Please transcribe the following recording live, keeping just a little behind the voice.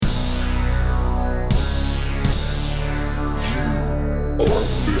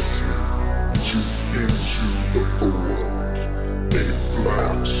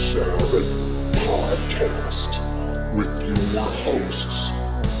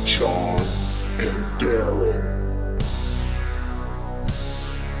Sean and Daryl.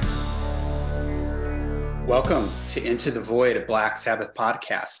 Welcome to Into the Void, a Black Sabbath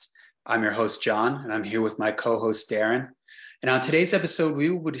podcast. I'm your host, John, and I'm here with my co-host, Darren. And on today's episode, we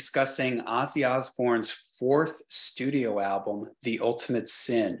will be discussing Ozzy Osbourne's fourth studio album, The Ultimate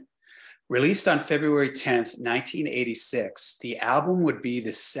Sin. Released on February 10th, 1986, the album would be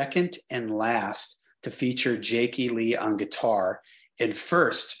the second and last to feature Jakey Lee on guitar, and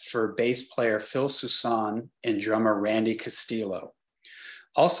first for bass player Phil Soussan and drummer Randy Castillo.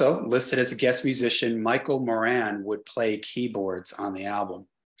 Also listed as a guest musician, Michael Moran would play keyboards on the album.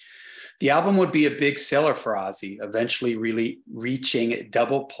 The album would be a big seller for Ozzy, eventually really reaching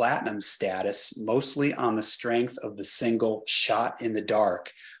double platinum status, mostly on the strength of the single Shot in the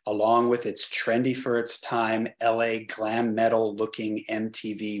Dark, along with its trendy for its time LA glam metal looking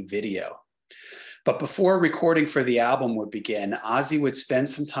MTV video. But before recording for the album would begin, Ozzy would spend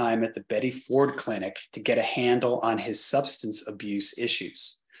some time at the Betty Ford Clinic to get a handle on his substance abuse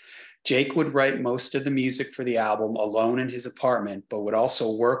issues. Jake would write most of the music for the album alone in his apartment, but would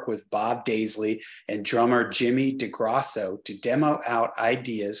also work with Bob Daisley and drummer Jimmy DeGrasso to demo out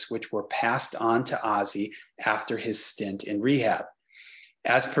ideas which were passed on to Ozzy after his stint in rehab.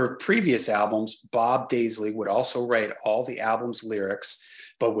 As per previous albums, Bob Daisley would also write all the album's lyrics,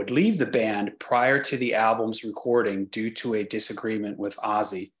 but would leave the band prior to the album's recording due to a disagreement with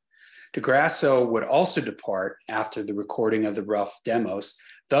Ozzy. DeGrasso would also depart after the recording of the rough demos,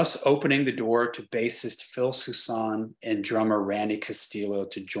 thus opening the door to bassist Phil Soussan and drummer Randy Castillo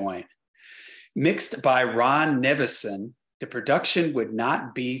to join. Mixed by Ron Nevison, the production would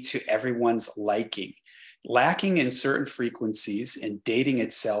not be to everyone's liking, lacking in certain frequencies and dating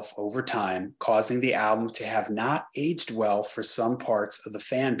itself over time, causing the album to have not aged well for some parts of the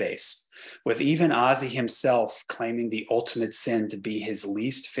fan base, with even Ozzy himself claiming The Ultimate Sin to be his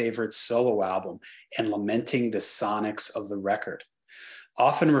least favorite solo album and lamenting the sonics of the record,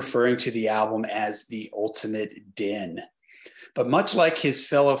 often referring to the album as the ultimate din. But much like his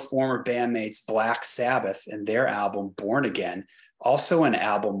fellow former bandmates Black Sabbath and their album Born Again, also an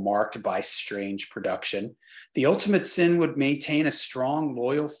album marked by strange production, The Ultimate Sin would maintain a strong,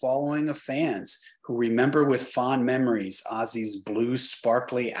 loyal following of fans who remember with fond memories Ozzy's blue,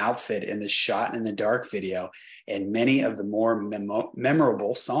 sparkly outfit in the Shot in the Dark video and many of the more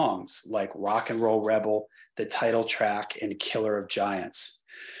memorable songs like Rock and Roll Rebel, the title track, and Killer of Giants.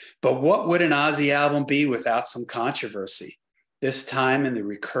 But what would an Ozzy album be without some controversy? This time in the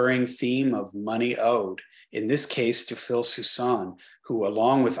recurring theme of money owed, in this case to Phil Soussan, who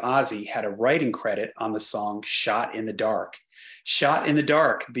along with Ozzy had a writing credit on the song Shot in the Dark. Shot in the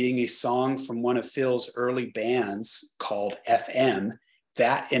Dark being a song from one of Phil's early bands called FM,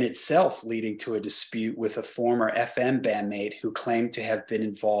 that in itself leading to a dispute with a former FM bandmate who claimed to have been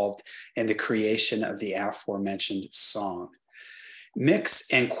involved in the creation of the aforementioned song. Mix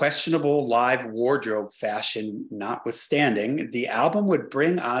and questionable live wardrobe fashion notwithstanding, the album would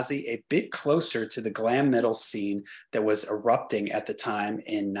bring Ozzy a bit closer to the glam metal scene that was erupting at the time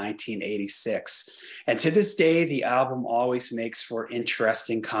in 1986. And to this day, the album always makes for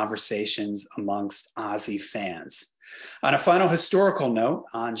interesting conversations amongst Ozzy fans. On a final historical note,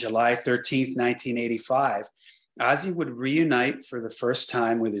 on July 13th, 1985, Ozzy would reunite for the first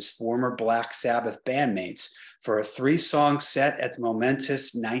time with his former Black Sabbath bandmates for a 3-song set at the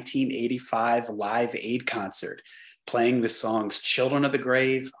momentous 1985 Live Aid concert, playing the songs Children of the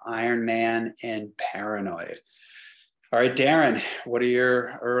Grave, Iron Man, and Paranoid. All right, Darren, what are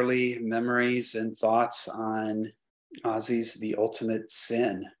your early memories and thoughts on Ozzy's The Ultimate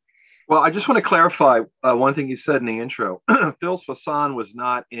Sin? Well, I just want to clarify one thing you said in the intro. Phil Soussan was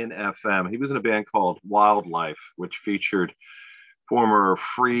not in FM. He was in a band called Wildlife, which featured former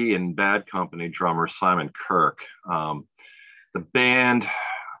Free and Bad Company drummer Simon Kirke. The band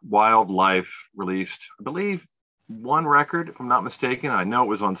Wildlife released, I believe, one record, if I'm not mistaken. I know it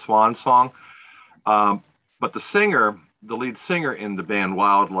was on Swan Song. But the lead singer in the band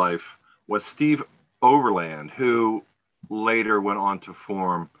Wildlife was Steve Overland, who later went on to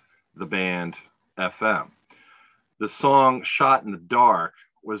form the band FM. The song Shot in the Dark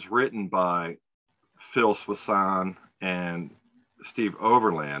was written by Phil Soussan and Steve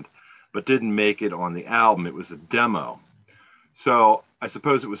Overland, but didn't make it on the album. It was a demo. So I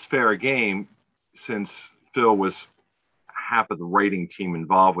suppose it was fair game since Phil was half of the writing team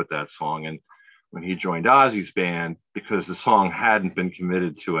involved with that song. And when he joined Ozzy's band, because the song hadn't been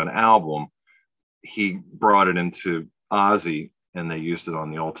committed to an album, he brought it into Ozzy and they used it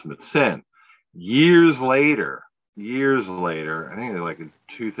on The Ultimate Sin. Years later, I think like in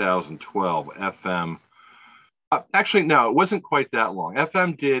 2012, FM Actually, no, it wasn't quite that long.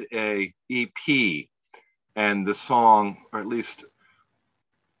 FM did a EP, and the song, or at least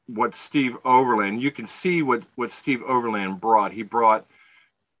what Steve Overland, you can see what Steve Overland brought. He brought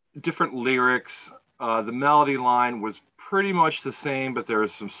different lyrics. The melody line was pretty much the same, but there were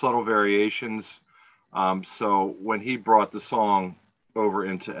some subtle variations. So when he brought the song over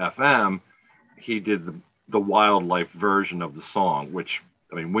into FM, he did the wildlife version of the song, which,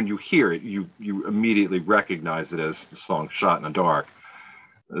 I mean, when you hear it, you immediately recognize it as the song "Shot in the Dark."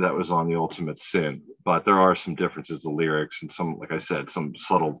 That was on the Ultimate Sin, but there are some differences in the lyrics and some, like I said, some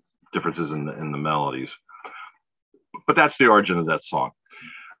subtle differences in the melodies. But that's the origin of that song.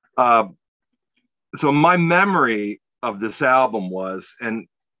 So my memory of this album was, and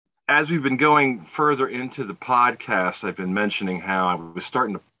as we've been going further into the podcast, I've been mentioning how I was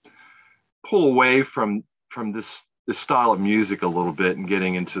starting to pull away from this style of music a little bit and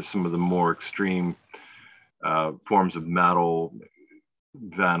getting into some of the more extreme forms of metal,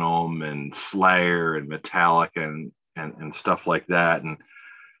 Venom and Slayer and Metallica and stuff like that. And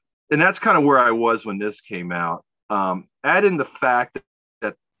that's kind of where I was when this came out. Add in the fact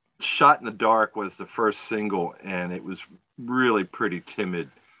that "Shot in the Dark" was the first single, and it was really pretty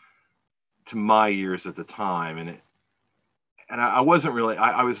timid to my ears at the time. And I wasn't really,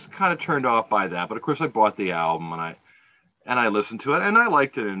 I was kind of turned off by that. But of course I bought the album and I listened to it and I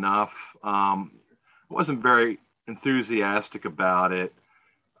liked it enough. I wasn't very enthusiastic about it.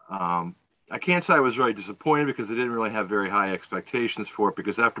 I can't say I was really disappointed because I didn't really have very high expectations for it,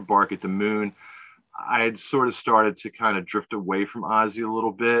 because after Bark at the Moon, I had sort of started to kind of drift away from Ozzy a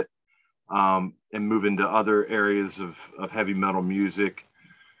little bit and move into other areas of heavy metal music.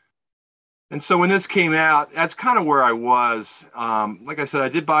 And so when this came out, that's kind of where I was. Like I said, I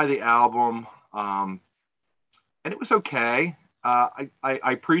did buy the album, and it was okay. I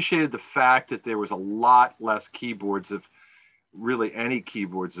appreciated the fact that there was a lot less keyboards, if really any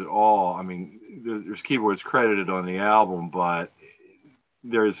keyboards at all. I mean, there's keyboards credited on the album, but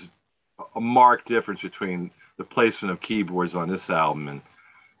there's a marked difference between the placement of keyboards on this album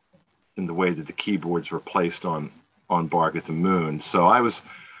and the way that the keyboards were placed on Bark at the Moon. So I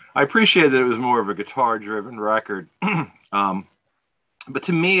appreciated that it was more of a guitar-driven record. But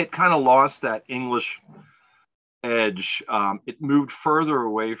to me, it kind of lost that English edge. It moved further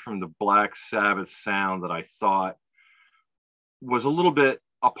away from the Black Sabbath sound that I thought was a little bit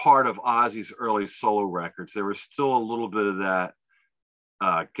a part of Ozzy's early solo records. There was still a little bit of that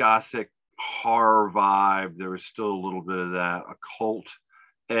gothic horror vibe. There was still a little bit of that occult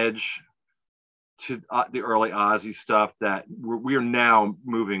edge to the early Ozzy stuff that we are now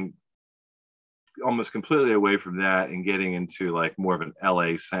moving almost completely away from that and getting into like more of an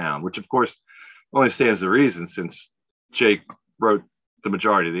LA sound, which of course only stands to reason since Jake wrote the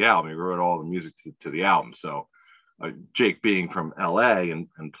majority of the album. He wrote all the music to the album. So Jake being from LA and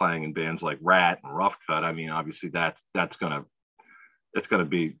playing in bands like Rat and Rough Cut, I mean, obviously that's gonna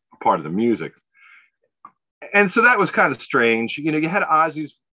be part of the music. And so that was kind of strange. You know, you had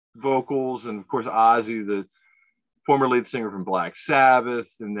Ozzy's vocals, and of course Ozzy, the former lead singer from Black Sabbath,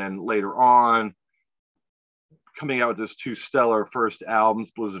 and then later on coming out with those two stellar first albums,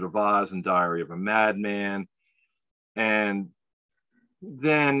 Blizzard of Oz and Diary of a Madman, and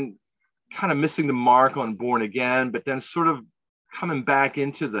then kind of missing the mark on Born Again, but then sort of coming back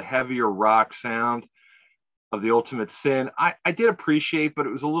into the heavier rock sound of the Ultimate Sin. I did appreciate, but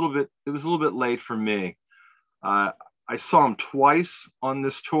it was a little bit late for me. I saw him twice on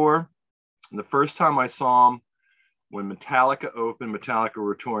this tour. And the first time I saw him, when Metallica opened, Metallica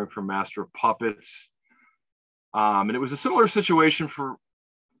were touring for Master of Puppets. And it was a similar situation for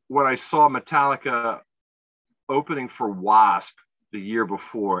when I saw Metallica opening for Wasp the year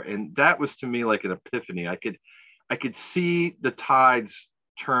before. And that was to me like an epiphany. I could see the tides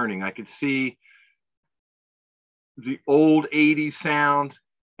turning. I could see the old 80s sound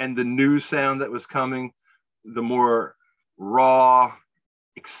and the new sound that was coming, the more raw,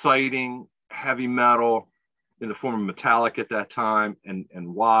 exciting, heavy metal in the form of Metallica at that time, and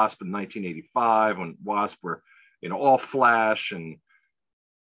Wasp in 1985, when Wasp were, you know, all flash and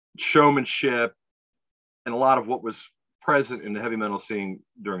showmanship, and a lot of what was present in the heavy metal scene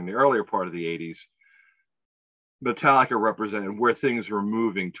during the earlier part of the 80s. Metallica represented where things were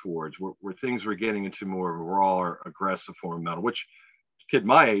moving towards, where things were getting into more of a raw or aggressive form of metal, which, kid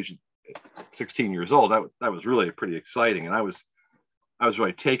my age, 16 years old, that was really pretty exciting. And I was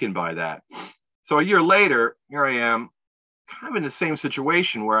really taken by that. So a year later, here I am kind of in the same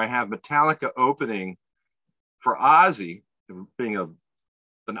situation where I have Metallica opening for Ozzy, being an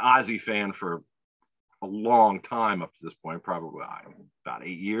Ozzy fan for a long time up to this point, probably about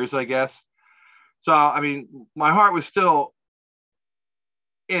 8 years, I guess. So, I mean, my heart was still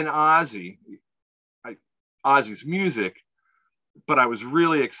in Ozzy's music, but I was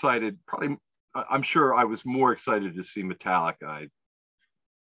really excited. Probably, I'm sure I was more excited to see Metallica.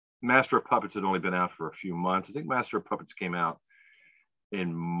 Master of Puppets had only been out for a few months. I think Master of Puppets came out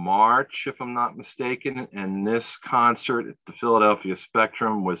in March, if I'm not mistaken. And this concert at the Philadelphia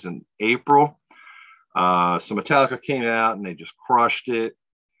Spectrum was in April. So Metallica came out and they just crushed it.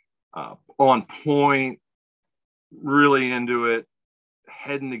 On point, really into it,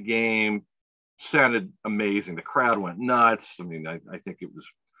 head in the game, sounded amazing. The crowd went nuts. I mean, I think it's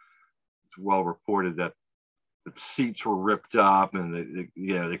well reported that the seats were ripped up and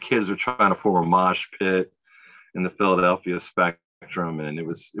the kids were trying to form a mosh pit in the Philadelphia Spectrum, and it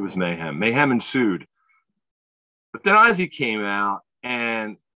was mayhem. Mayhem ensued. But then Ozzy came out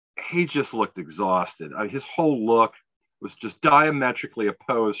and he just looked exhausted. His whole look was just diametrically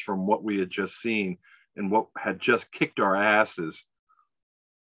opposed from what we had just seen and what had just kicked our asses.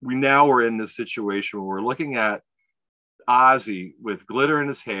 We now were in this situation where we're looking at Ozzy with glitter in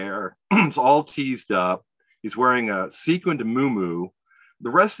his hair. It's all teased up. He's wearing a sequined muumuu. The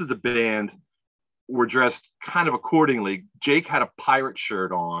rest of the band were dressed kind of accordingly. Jake had a pirate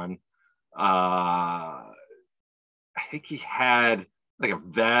shirt on. I think he had like a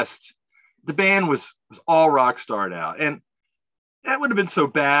vest. The band was all rock starred out. And that would have been so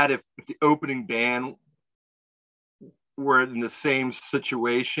bad if the opening band were in the same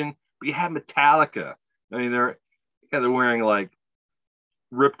situation. But you had Metallica. I mean, they're wearing like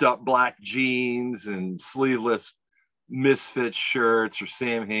ripped up black jeans and sleeveless Misfits shirts or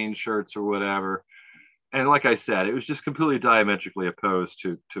Sam Hain shirts or whatever. And like I said, it was just completely diametrically opposed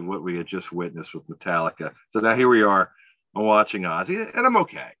to what we had just witnessed with Metallica. So now here we are. I'm watching Ozzy, and I'm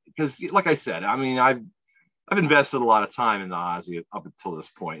okay because, like I said, I mean, I've invested a lot of time in the Ozzy up until this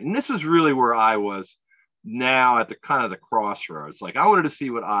point, and this was really where I was now at the kind of the crossroads. Like I wanted to see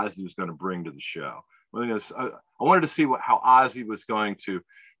what Ozzy was going to bring to the show. I wanted to see how Ozzy was going to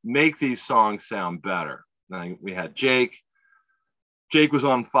make these songs sound better. And we had Jake. Jake was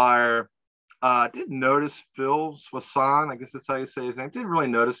on fire. Didn't notice Phil Swasan. I guess that's how you say his name. Didn't really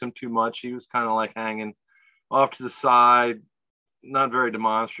notice him too much. He was kind of like hanging off to the side, not very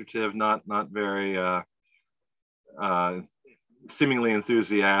demonstrative, not very seemingly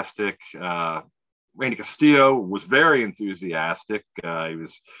enthusiastic. Randy Castillo was very enthusiastic. He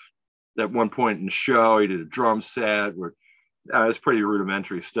was at one point in the show, he did a drum set where it was pretty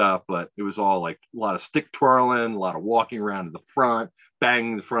rudimentary stuff, but it was all like a lot of stick twirling, a lot of walking around to the front,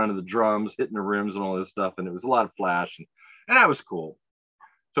 banging the front of the drums, hitting the rims and all this stuff. And it was a lot of flash, and that was cool.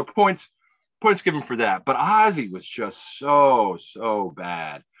 So points given for that. But Ozzy was just so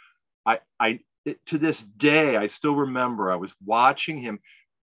bad. To this day, I still remember I was watching him.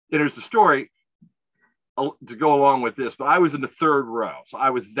 And there's the story to go along with this, but I was in the third row, so I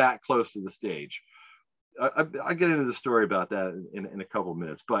was that close to the stage. I get into the story about that in a couple of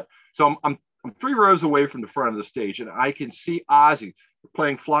minutes. But so I'm 3 rows away from the front of the stage, and I can see Ozzy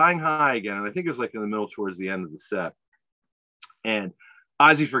playing Flying High again, and I think it was like in the middle towards the end of the set. And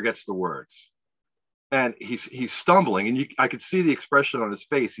Ozzy forgets the words, and he's stumbling, and I could see the expression on his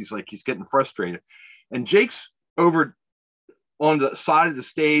face. He's getting frustrated, and Jake's over on the side of the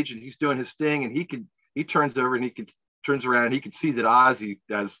stage, and he's doing his thing, and he turns over and turns around, and he can see that Ozzy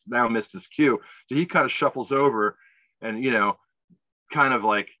has now missed his cue. So he kind of shuffles over and, kind of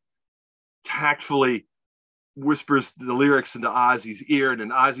like tactfully whispers the lyrics into Ozzy's ear, and then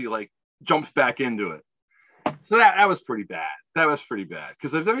Ozzy like jumps back into it. So that was pretty bad. That was pretty bad.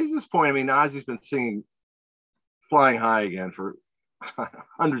 Because at this point, I mean, Ozzy's been singing Flying High again for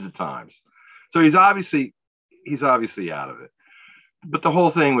hundreds of times. So he's obviously out of it. But the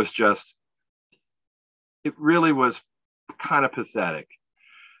whole thing was it really was kind of pathetic.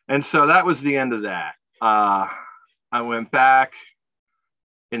 And so that was the end of that. I went back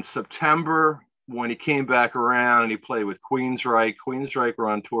in September when he came back around and he played with Queensryche. Queensryche were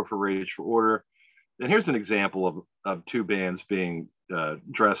on tour for Rage for Order. And here's an example of 2 bands being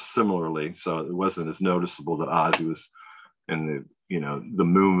dressed similarly. So it wasn't as noticeable that Ozzy was in the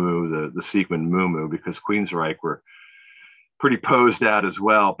muumuu, the sequined muumuu, because Queensryche were pretty posed out as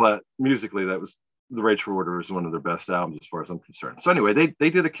well. But musically, that was the Rage for Order is one of their best albums as far as I'm concerned. So anyway, they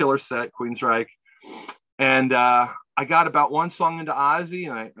did a killer set, Queensryche. And I got about 1 song into Ozzy,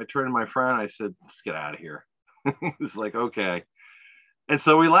 and I turned to my friend, I said, let's get out of here. He was like, okay. And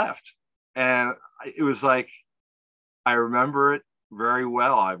so we left. And it was like, I remember it very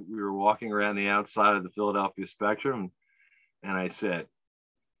well. We were walking around the outside of the Philadelphia Spectrum, and I said,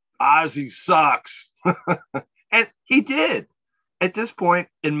 Ozzy sucks. And he did. at this point,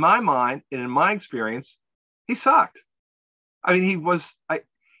 in my mind and in my experience, he sucked. I mean, I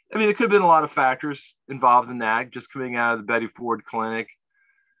mean, it could have been a lot of factors involved in that, just coming out of the Betty Ford Clinic.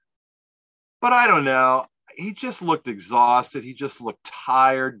 But I don't know. He just looked exhausted. He just looked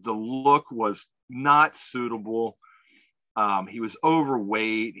tired. The look was not suitable. He was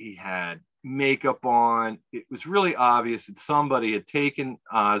overweight. He had makeup on. It was really obvious that somebody had taken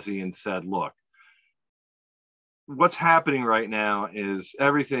Ozzy and said, look, what's happening right now is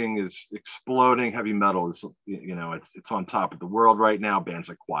everything is exploding. Heavy metal is, it's on top of the world right now. Bands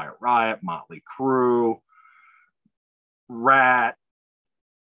like Quiet Riot, Motley Crue, Rat.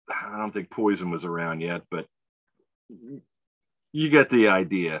 I don't think Poison was around yet, but you get the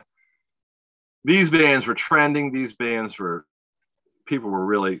idea. These bands were trending. People were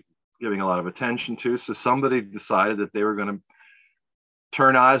really giving a lot of attention to. So somebody decided that they were going to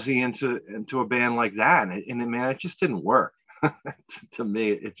turn Ozzy into a band like that. And man, it just didn't work. To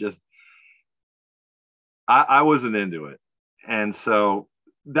me, I wasn't into it. And so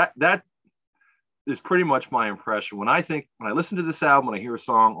that is pretty much my impression. When I listen to this album, when I hear a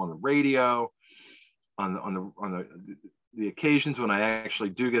song on the radio, on the occasions when I actually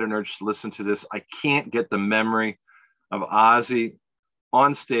do get an urge to listen to this, I can't get the memory of Ozzy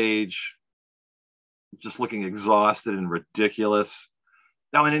on stage just looking exhausted and ridiculous.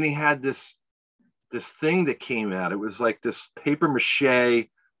 Now, and then he had this thing that came out. It was like this paper mache.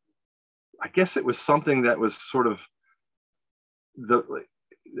 I guess it was something that was sort of the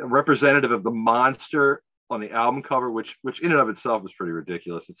representative of the monster on the album cover, which in and of itself is pretty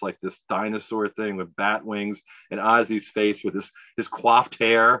ridiculous. It's like this dinosaur thing with bat wings and Ozzy's face with his coiffed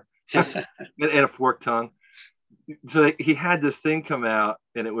hair and a forked tongue. So he had this thing come out,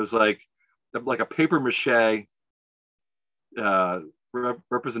 and it was like a paper mache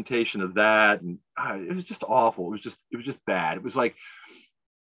representation of that, and it was just awful. It was just bad. It was like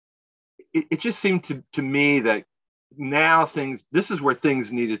it just seemed to me that now this is where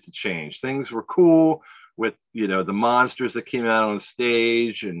things needed to change. Things were cool with the monsters that came out on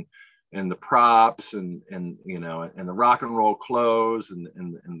stage and the props and the rock and roll clothes and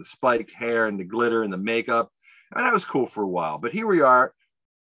the spiked hair and the glitter and the makeup. And that was cool for a while. But here we are,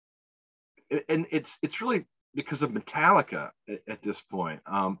 and it's really because of Metallica at this point.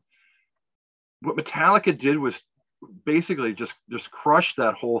 What Metallica did was basically just crush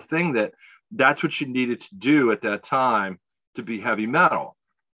that whole thing. That's what you needed to do at that time to be heavy metal.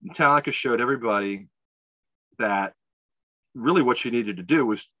 Metallica showed everybody that really what you needed to do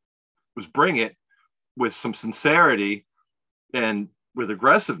was bring it with some sincerity and with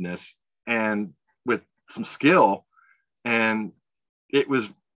aggressiveness and with some skill. And it was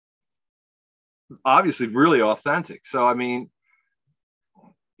obviously really authentic. So, I mean,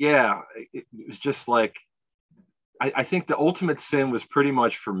 yeah, it was just like, I think the Ultimate Sin was pretty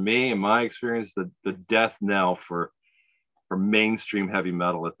much, for me, in my experience, the death knell for mainstream heavy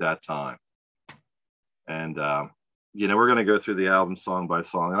metal at that time. And, we're going to go through the album song by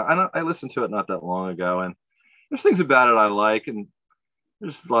song. I listened to it not that long ago, and there's things about it I like, and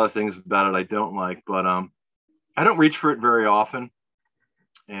there's a lot of things about it I don't like, but I don't reach for it very often.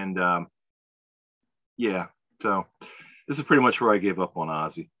 And so this is pretty much where I gave up on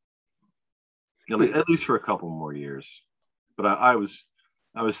Ozzy, at least for a couple more years. But I was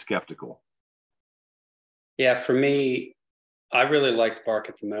skeptical. Yeah, for me, I really liked Bark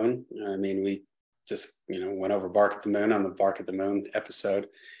at the Moon. I mean, we just went over Bark at the Moon on the Bark at the Moon episode.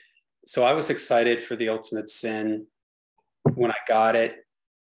 So I was excited for the Ultimate Sin when I got it.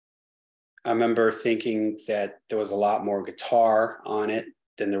 I remember thinking that there was a lot more guitar on it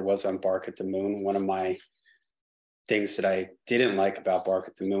than there was on Bark at the Moon. One of my things that I didn't like about Bark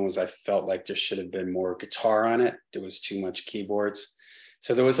at the Moon was I felt like there should have been more guitar on it. There was too much keyboards.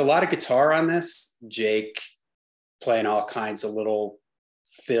 So there was a lot of guitar on this. Jake playing all kinds of little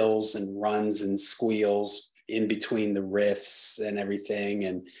fills and runs and squeals in between the riffs and everything,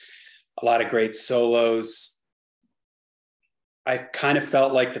 and a lot of great solos. I kind of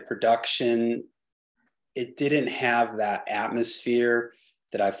felt like the production, it didn't have that atmosphere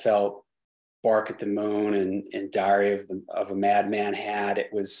that I felt Bark at the Moon and Diary of a Madman had.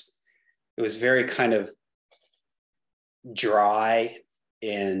 It was very kind of dry,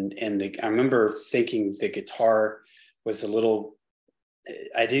 and I remember thinking the guitar was a little,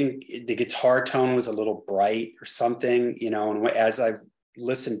 the guitar tone was a little bright or something, and as I've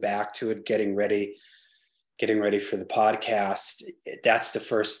listened back to it, getting ready for the podcast, that's the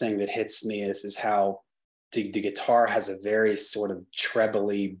first thing that hits me is how the guitar has a very sort of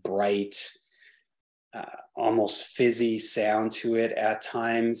trebly, bright, almost fizzy sound to it at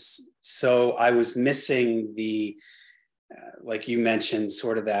times. So I was missing the like you mentioned,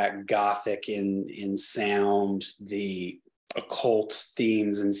 sort of that gothic in sound, the occult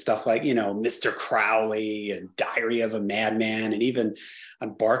themes and stuff like, Mr. Crowley and Diary of a Madman, and even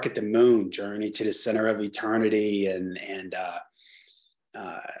on Bark at the Moon, Journey to the Center of Eternity, and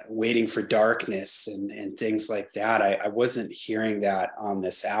Waiting for Darkness and things like that. I wasn't hearing that on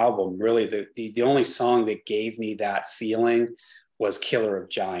this album. Really, the only song that gave me that feeling was Killer of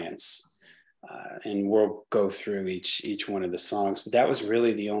Giants. And we'll go through each one of the songs, but that was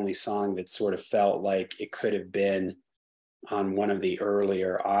really the only song that sort of felt like it could have been on one of the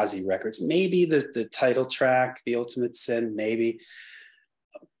earlier Ozzy records. Maybe the title track, The Ultimate Sin, maybe.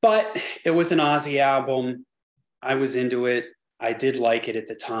 But it was an Ozzy album. I was into it. I did like it at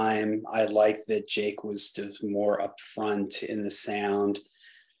the time. I liked that Jake was just more upfront in the sound.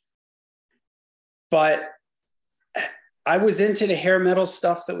 But I was into the hair metal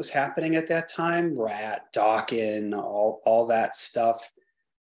stuff that was happening at that time, Rat, Dokken, all that stuff.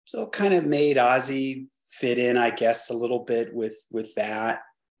 So it kind of made Ozzy fit in, I guess, a little bit with that.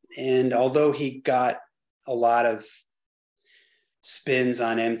 And although he got a lot of spins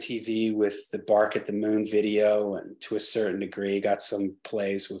on MTV with the Bark at the Moon video, and to a certain degree got some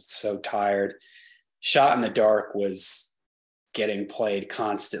plays with So Tired, Shot in the Dark was getting played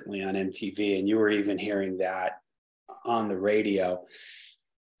constantly on MTV, and you were even hearing that on the radio.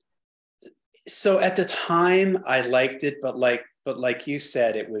 So at the time I liked it, but like you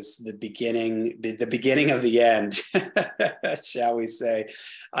said, it was the beginning of the end, shall we say.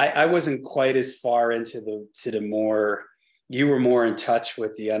 I wasn't quite as far into the more, you were more in touch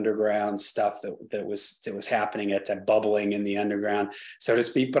with the underground stuff that was happening at that bubbling in the underground, so to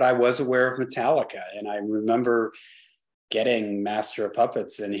speak. But I was aware of Metallica, and I remember getting Master of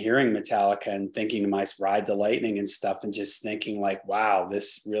Puppets and hearing Metallica and thinking to myself, Ride the Lightning and stuff, and just thinking like, wow,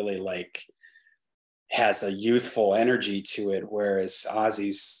 this really like has a youthful energy to it. Whereas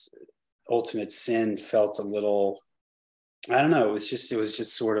Ozzy's Ultimate Sin felt a little, I don't know, it was just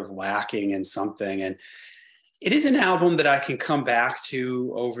sort of lacking in something. And it is an album that I can come back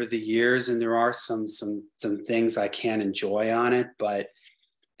to over the years, and there are some things I can enjoy on it, but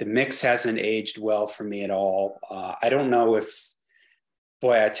the mix hasn't aged well for me at all. I don't know if,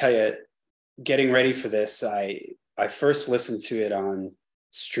 boy, I tell you, getting ready for this, I first listened to it on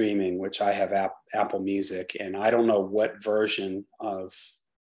streaming, which I have Apple Music, and I don't know what version of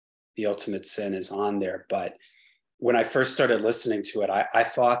The Ultimate Sin is on there, but when I first started listening to it, I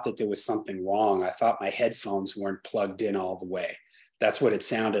thought that there was something wrong. I thought my headphones weren't plugged in all the way. That's what it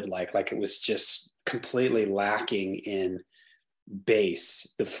sounded like it was just completely lacking in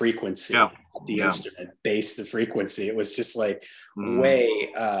bass, the frequency, the instrument, bass, the frequency. It was just like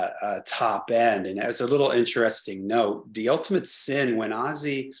way top end. And as a little interesting note, The Ultimate Sin, when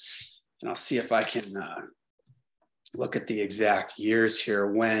Ozzy, and I'll see if I can look at the exact years here,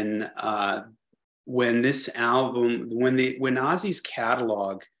 when this album, when Ozzy's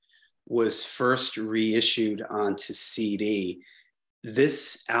catalog was first reissued onto CD,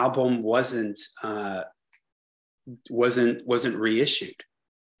 this album wasn't reissued.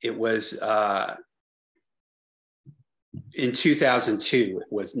 It was in 2002.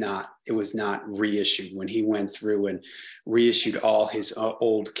 It was not reissued when he went through and reissued all his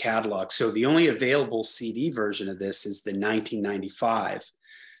old catalog. So the only available CD version of this is the 1995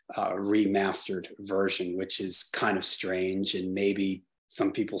 remastered version, which is kind of strange, and maybe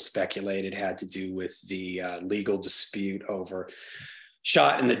some people speculate it had to do with the legal dispute over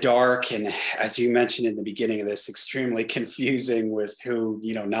Shot in the Dark. And as you mentioned in the beginning of this, extremely confusing with who,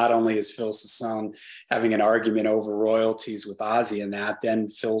 not only is Phil Sassone having an argument over royalties with Ozzy and that, then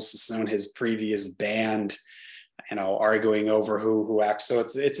Phil Sassone, his previous band, arguing over who acts. So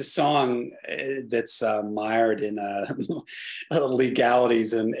it's a song that's mired in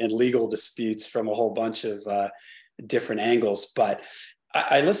legalities and legal disputes from a whole bunch of different angles. But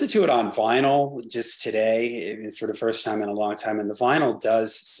I listened to it on vinyl just today for the first time in a long time, and the vinyl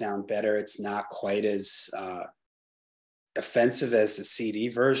does sound better. It's not quite as offensive as the CD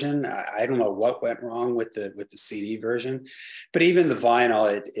version. I don't know what went wrong with the CD version, but even the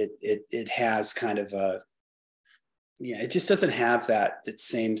vinyl, it has kind of a, it just doesn't have that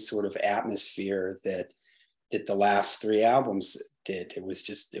same sort of atmosphere that the last three albums did. It was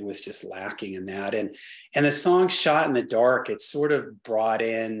just lacking in that. And the song Shot in the Dark, it sort of brought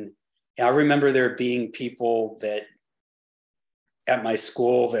in, I remember there being people that at my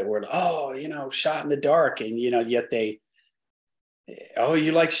school that were, Shot in the Dark. And, yet you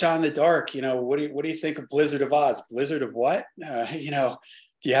like Shot in the Dark, what do you think of Blizzard of Oz? Blizzard of what?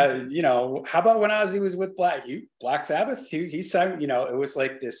 Yeah, how about when Ozzy was with Black Sabbath? He sang, it was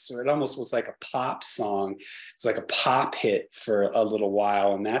like this, or it almost was like a pop song. It's like a pop hit for a little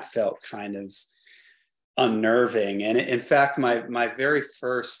while, and that felt kind of unnerving. And in fact, my very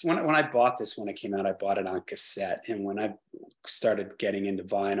first, when I bought this, when it came out, I bought it on cassette. And when I started getting into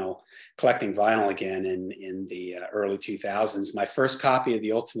collecting vinyl again in the early 2000s, my first copy of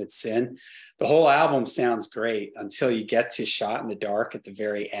The Ultimate Sin, the whole album sounds great until you get to Shot in the Dark at the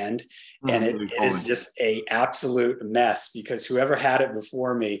very end. And it is just a absolute mess, because whoever had it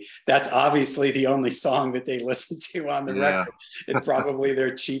before me, that's obviously the only song that they listened to on the record. And probably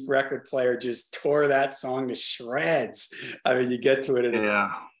their cheap record player just tore that song to shreds. I mean, you get to it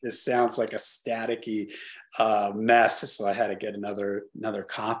and it sounds like a staticky mess. So I had to get another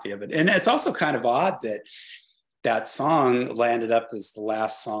copy of it. And it's also kind of odd that song landed up as the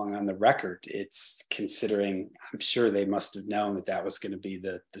last song on the record. It's considering, I'm sure they must have known that was going to be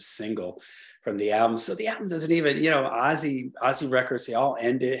the single from the album. So the album doesn't even, Ozzy records, they all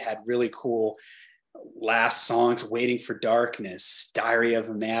ended, had really cool last songs: Waiting for Darkness, Diary of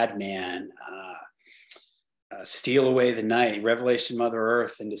a Madman, Steal Away the Night, Revelation Mother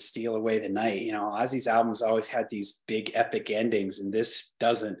Earth, and To Steal Away the Night. Ozzy's albums always had these big epic endings, and this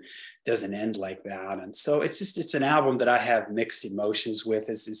doesn't end like that. And so it's an album that I have mixed emotions with.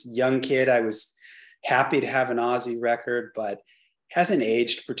 As this young kid, I was happy to have an Ozzy record, but hasn't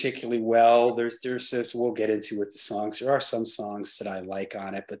aged particularly well. There's this, we'll get into with the songs. There are some songs that I like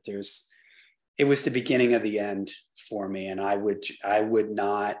on it, but it was the beginning of the end for me. And I would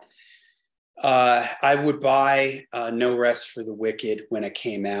buy No Rest for the Wicked when it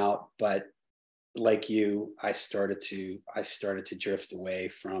came out, but like you, I started to drift away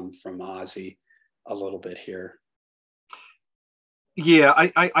from Ozzy a little bit here. Yeah,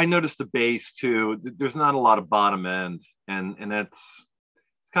 I noticed the bass too. There's not a lot of bottom end, and that's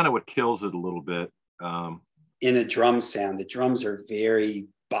kind of what kills it a little bit. In a drum sound, the drums are very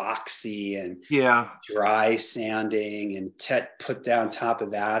boxy and dry sounding, and put down top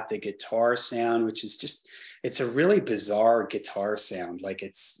of that the guitar sound, which is it's a really bizarre guitar sound. Like,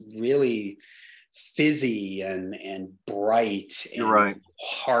 it's really fizzy and bright and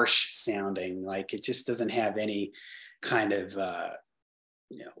harsh sounding. Like, it just doesn't have any kind of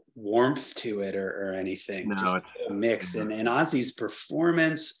warmth to it or anything. No, just a mix. And Ozzy's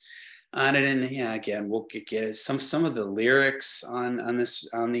performance on it, and again, we'll get some of the lyrics on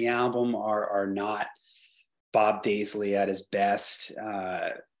the album are not Bob Daisley at his best,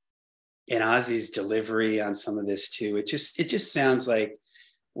 and Ozzy's delivery on some of this too. It just sounds like,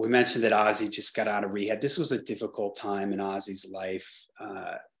 we mentioned that Ozzy just got out of rehab. This was a difficult time in Ozzy's life.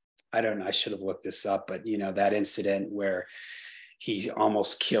 I don't know, I should have looked this up, but that incident where he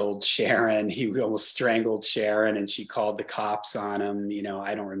almost killed Sharon, he almost strangled Sharon, and she called the cops on him.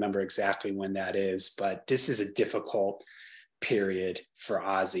 I don't remember exactly when that is, but this is a difficult period for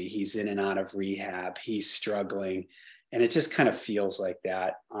Ozzy. He's in and out of rehab. He's struggling. And it just kind of feels like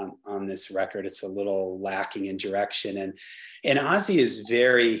that on this record. It's a little lacking in direction. And Ozzy is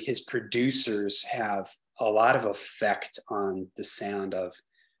his producers have a lot of effect on the sound of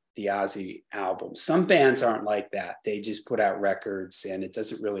the Ozzy album. Some bands aren't like that. They just put out records and it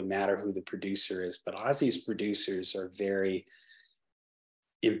doesn't really matter who the producer is. But Ozzy's producers are very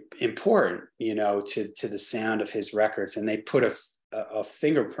important, to the sound of his records. And they put a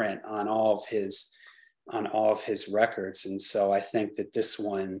fingerprint on all of his records. And so I think that this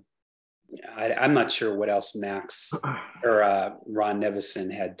one, I'm not sure what else Max or Ron Nevison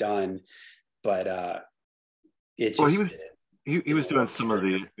had done, but it just he was doing some of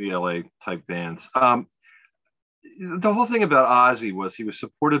the LA type bands. The whole thing about Ozzy was he was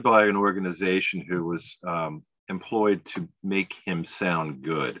supported by an organization who was employed to make him sound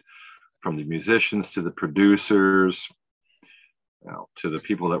good, from the musicians to the producers, to the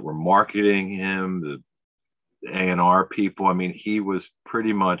people that were marketing him, the A&R people. I mean, he was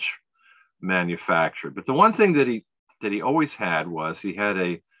pretty much manufactured. But the one thing that he always had was he had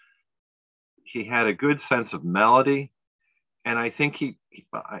a good sense of melody, and I think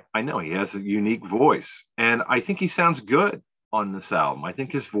I know he has a unique voice, and I think he sounds good on this album. I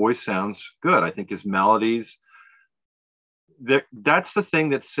think his voice sounds good. I think his melodies. That's the thing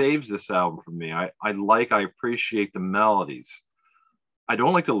that saves this album for me. I appreciate the melodies. I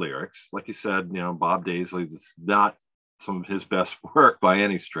don't like the lyrics. Like you said, Bob Daisley is not some of his best work by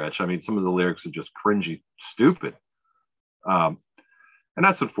any stretch. I mean, some of the lyrics are just cringy, stupid. And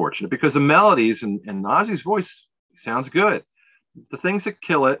that's unfortunate, because the melodies and Ozzy's voice sounds good. The things that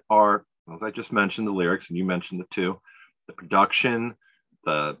kill it are, as I just mentioned, the lyrics, and you mentioned it too, the production,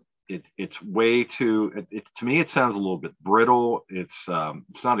 the it's way too. To me, it sounds a little bit brittle. It's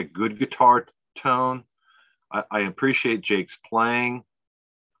not a good guitar tone. I appreciate Jake's playing.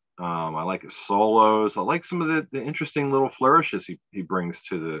 I like his solos. I like some of the interesting little flourishes he brings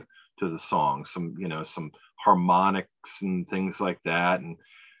to the song. Some harmonics and things like that. And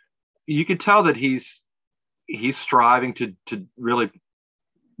you can tell that he's striving to really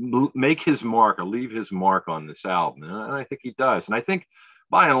make his mark or leave his mark on this album. And I think he does. And I think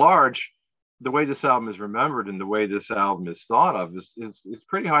by and large, the way this album is remembered and the way this album is thought of is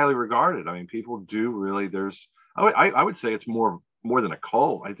pretty highly regarded. I mean, people do really, I would say it's more than a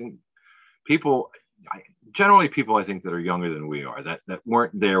cult. I think generally people I think that are younger than we are, that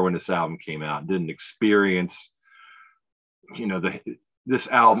weren't there when this album came out and didn't experience, this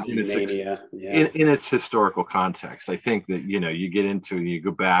album in its historical context. I think that, you get into and you go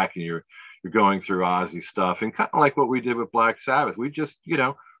back and you're going through Ozzy stuff, and kind of like what we did with Black Sabbath. We just,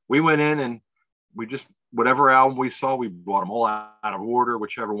 we went in and we just, whatever album we saw, we bought them all out of order,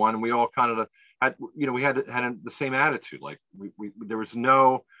 whichever one. And we all kind of had, we had the same attitude. Like there was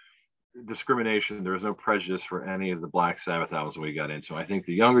no discrimination. There was no prejudice for any of the Black Sabbath albums when we got into. I think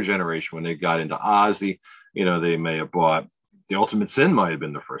the younger generation, when they got into Ozzy, they may have bought The Ultimate Sin might have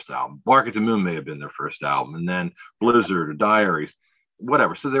been their first album. Bark at the Moon may have been their first album. And then Blizzard or Diaries,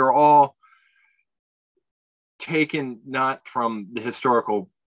 whatever. So they were all taken not from the historical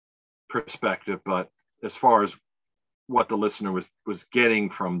perspective, but as far as what the listener was getting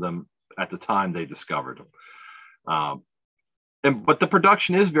from them at the time they discovered them. But the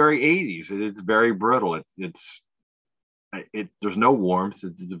production is very 80s. It's very brittle. There's no warmth.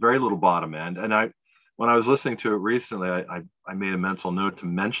 It's very little bottom end. And when I was listening to it recently, I made a mental note to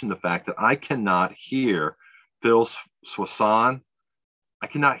mention the fact that I cannot hear Phil Soisson. I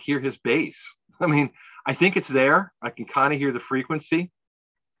cannot hear his bass. I mean, I think it's there. I can kind of hear the frequency.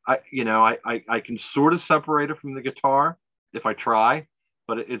 I can sort of separate it from the guitar if I try,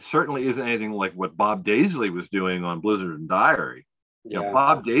 but it certainly isn't anything like what Bob Daisley was doing on Blizzard and Diary. Yeah.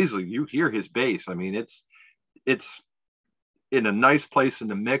 Bob Daisley, you hear his bass. I mean, it's in a nice place in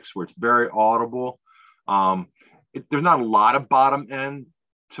the mix where it's very audible. There's not a lot of bottom end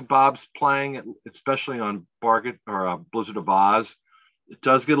to Bob's playing, especially on Blizzard of Oz. It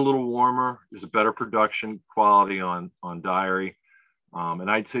does get a little warmer. There's a better production quality on Diary.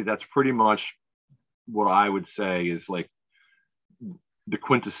 And I'd say that's pretty much what I would say is like the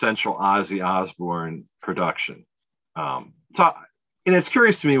quintessential Ozzy Osbourne production. And it's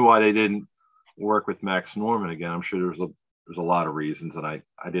curious to me why they didn't work with Max Norman again. I'm sure there's a lot of reasons, and I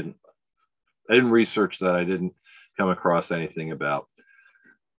didn't research that. I didn't come across anything about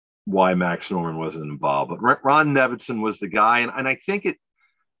why Max Norman wasn't involved. But Ron Nevinson was the guy, and I think I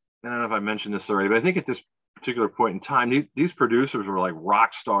don't know if I mentioned this already, but I think at this particular point in time, these producers were like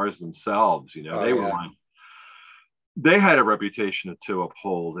rock stars themselves. They had a reputation to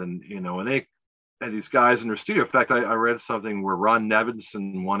uphold, and they had these guys in their studio. In fact, I read something where Ron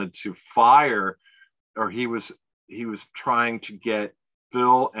Nevinson wanted to fire, or he was trying to get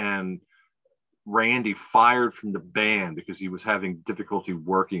Phil and Randy fired from the band because he was having difficulty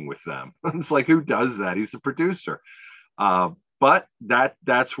working with them. It's like, who does that? He's the producer. But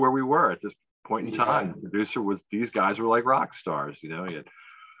that's where we were at this point in time. The producer these guys were like rock stars,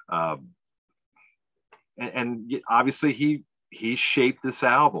 and obviously he shaped this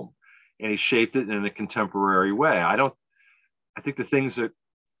album, and he shaped it in a contemporary way. I think the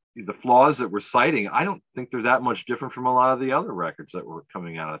flaws that we're citing, I don't think they're that much different from a lot of the other records that were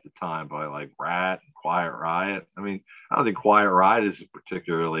coming out at the time by like Rat and Quiet Riot. I mean, I don't think Quiet Riot has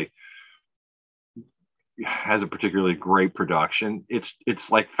a particularly great production. It's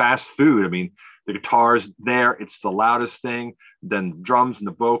like fast food. I mean, the guitar's there, it's the loudest thing, then drums and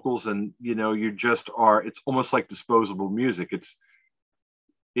the vocals, and it's almost like disposable music.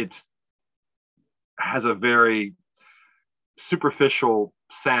 It's has a very superficial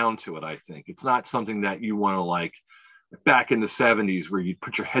sound to it. I think it's not something that you want to like back in the 70s where you'd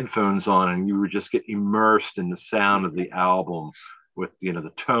put your headphones on and you would just get immersed in the sound of the album with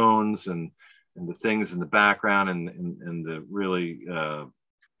the tones and the things in the background and the really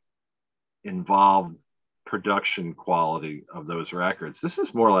involved production quality of those records. This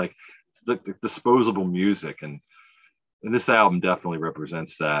is more like the disposable music, and this album definitely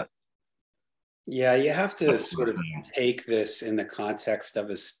represents that. Yeah, you have to sort of take this in the context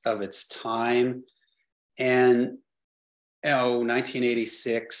of its time. And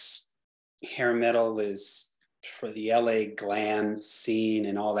 1986 hair metal is, for the LA glam scene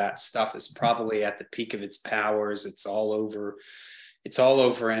and all that stuff, is probably at the peak of its powers. It's all over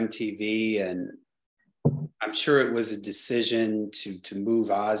MTV, and I'm sure it was a decision to move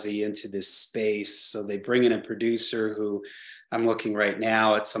Ozzy into this space. So they bring in a producer who, I'm looking right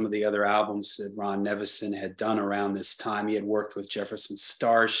now at some of the other albums that Ron Nevison had done around this time. He had worked with Jefferson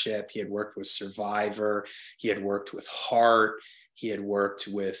Starship. He had worked with Survivor. He had worked with Heart. He had worked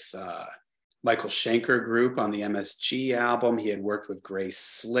with Michael Schenker Group on the MSG album. He had worked with Grace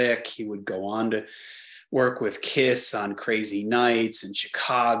Slick. He would go on to work with Kiss on Crazy Nights in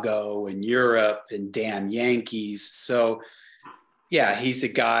Chicago and Europe and Damn Yankees. So yeah, he's a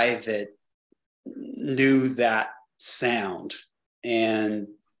guy that knew that sound. And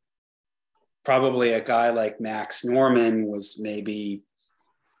probably a guy like Max Norman was maybe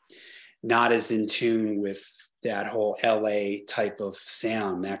not as in tune with that whole LA type of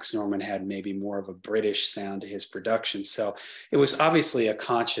sound. Max Norman had maybe more of a British sound to his production. So it was obviously a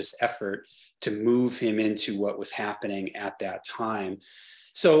conscious effort to move him into what was happening at that time.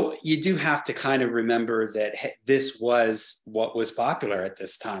 So you do have to kind of remember that this was what was popular at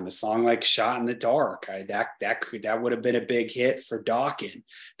this time. A song like "Shot in the Dark," that would have been a big hit for Dokken.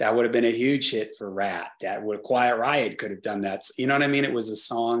 That would have been a huge hit for Rat. Quiet Riot could have done that. You know what I mean? It was a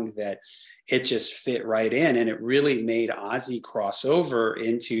song that it just fit right in, and it really made Ozzy cross over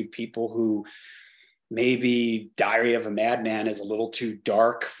into people who maybe Diary of a Madman is a little too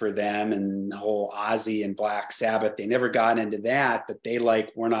dark for them, and the whole Ozzy and Black Sabbath, they never got into that, but they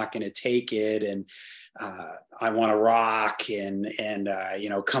like, we're not going to take it, and I want to rock, and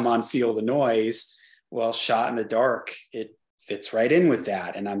come on, feel the noise. Well, Shot in the Dark, it fits right in with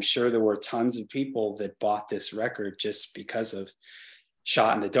that, and I'm sure there were tons of people that bought this record just because of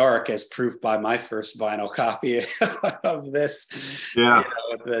Shot in the Dark, as proof by my first vinyl copy of this,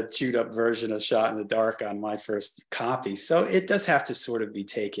 the chewed up version of Shot in the Dark on my first copy. So it does have to sort of be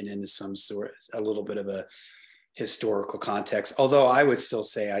taken into a little bit of a historical context. Although I would still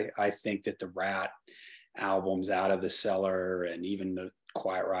say I think that the Rat albums, Out of the Cellar, and even the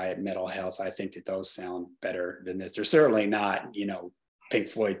Quiet Riot, Metal Health, I think that those sound better than this. They're certainly not, Pink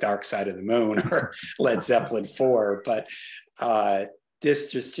Floyd, Dark Side of the Moon, or Led Zeppelin 4, but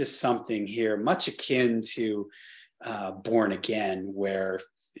this is just something here much akin to Born Again, where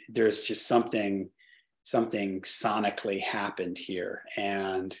there's just something sonically happened here.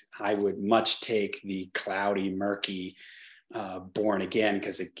 And I would much take the cloudy, murky Born Again,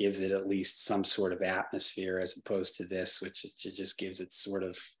 because it gives it at least some sort of atmosphere, as opposed to this, which it just gives it sort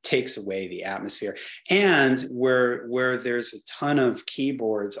of takes away the atmosphere. And where there's a ton of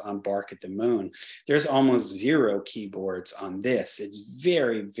keyboards on Bark at the Moon, there's almost zero keyboards on this. It's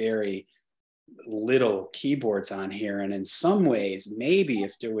very, very little keyboards on here. And in some ways, maybe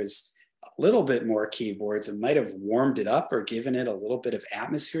if there was a little bit more keyboards, it might have warmed it up or given it a little bit of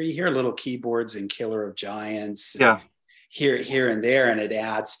atmosphere. You hear little keyboards in Killer of Giants. Yeah. Here and there, and it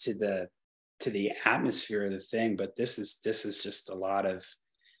adds to the atmosphere of the thing. But this is just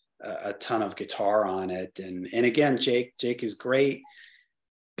a ton of guitar on it, and again, Jake is great.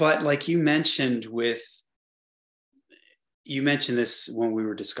 But like you mentioned this when we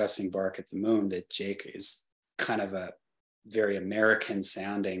were discussing Bark at the Moon, that Jake is kind of a very American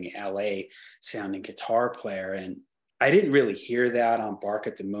sounding, LA sounding guitar player, and I didn't really hear that on Bark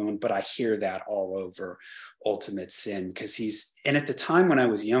at the Moon, but I hear that all over Ultimate Sin, because and at the time when I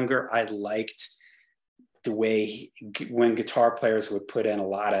was younger, I liked the way when guitar players would put in a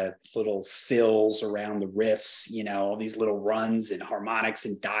lot of little fills around the riffs, all these little runs and harmonics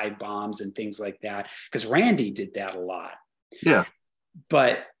and dive bombs and things like that, because Randy did that a lot. Yeah.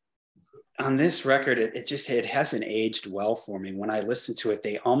 But on this record, it hasn't aged well for me. When I listen to it,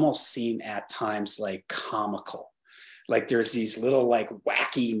 they almost seem at times like comical. Like there's these little like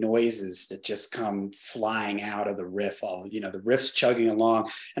wacky noises that just come flying out of the riff. The riff's chugging along,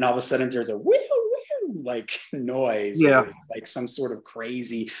 and all of a sudden there's a wheel like noise. Yeah. There's like some sort of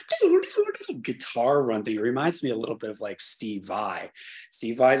crazy guitar run thing. It reminds me a little bit of like Steve Vai.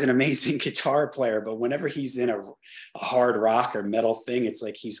 Steve Vai is an amazing guitar player, but whenever he's in a hard rock or metal thing, it's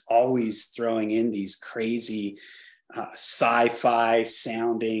like he's always throwing in these crazy sci-fi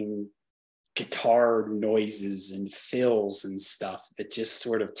sounding guitar noises and fills and stuff that just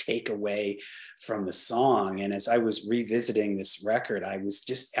sort of take away from the song. And as I was revisiting this record, I was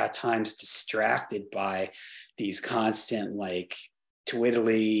just at times distracted by these constant like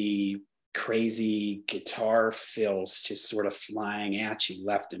twiddly crazy guitar fills just sort of flying at you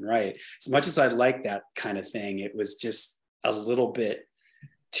left and right. As much as I like that kind of thing, it was just a little bit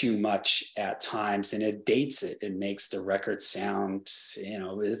too much at times, and it dates it. It makes the record sound,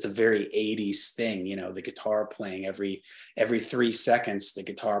 it's a very 80s thing. The guitar playing every 3 seconds, the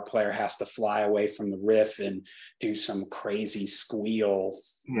guitar player has to fly away from the riff and do some crazy squeal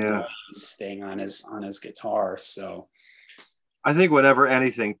noise thing on his guitar. So I think whenever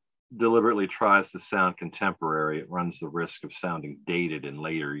anything deliberately tries to sound contemporary, it runs the risk of sounding dated in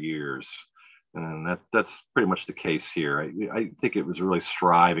later years. And that's pretty much the case here. I think it was really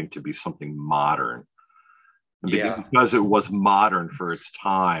striving to be something modern. And because it was modern for its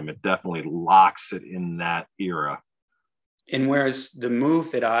time, it definitely locks it in that era. And whereas the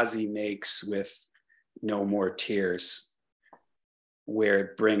move that Ozzy makes with No More Tears, where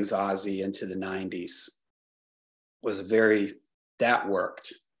it brings Ozzy into the 90s, that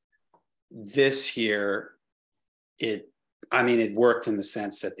worked. This here, it worked in the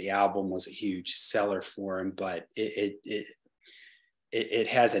sense that the album was a huge seller for him, but it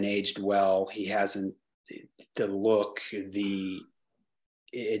hasn't aged well. He hasn't, the look,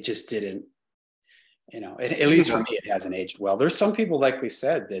 it just didn't, at least for me, it hasn't aged well. There's some people, like we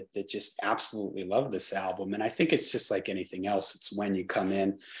said, that just absolutely love this album. And I think it's just like anything else. It's when you come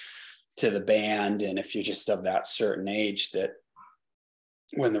in to the band, and if you're just of that certain age, that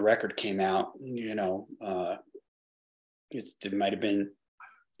when the record came out, it might have been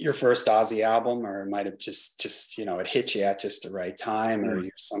your first Ozzy album, or it might have just it hit you at just the right time, or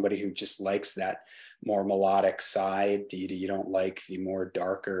you're somebody who just likes that more melodic side. You don't like the more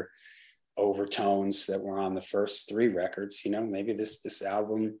darker overtones that were on the first 3 records. Maybe this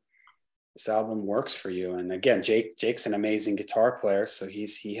album works for you. And again, Jake's an amazing guitar player, so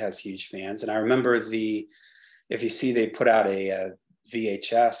he has huge fans. And I remember if you see, they put out a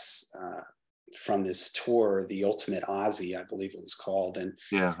VHS from this tour, The Ultimate Ozzy, I believe it was called. And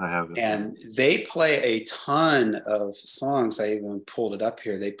yeah, I have it. And they play a ton of songs. I even pulled it up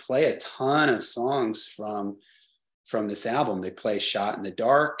here. They play a ton of songs from this album. They play Shot in the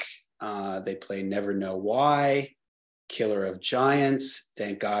Dark. They play Never Know Why, Killer of Giants,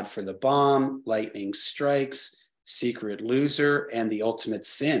 Thank God for the Bomb, Lightning Strikes, Secret Loser, and The Ultimate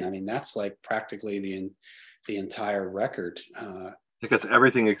Sin. That's like practically the entire record. I think that's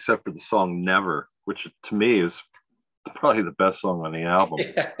everything except for the song Never, which to me is probably the best song on the album.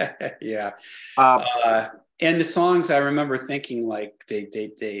 Yeah. And the songs, I remember thinking, like,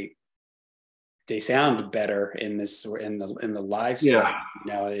 they sound better in the live set.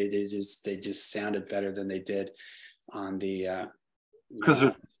 They just sounded better than they did on the because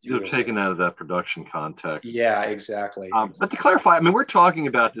they're taken out of that production context. Yeah, exactly. But to clarify, we're talking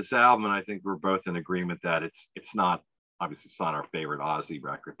about this album, and I think we're both in agreement that it's not, obviously it's not our favorite Ozzy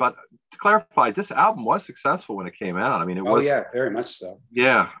record. But to clarify, this album was successful when it came out. It was. Yeah, very much so.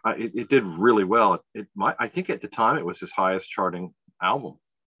 Yeah, it did really well. I think at the time it was his highest charting album.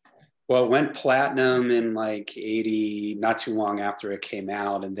 Well, it went platinum in like 80, not too long after it came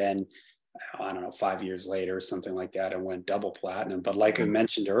out. And then, I don't know, 5 years later or something like that, it went double platinum. But like I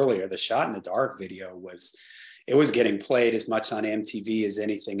mentioned earlier, the Shot in the Dark video was getting played as much on MTV as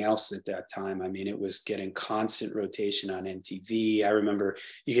anything else at that time. It was getting constant rotation on MTV. I remember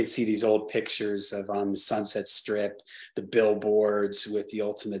you can see these old pictures of on the Sunset Strip, the billboards with The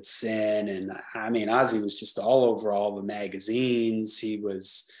Ultimate Sin. And Ozzy was just all over all the magazines. He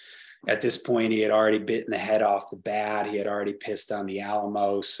was, at this point, he had already bitten the head off the bat. He had already pissed on the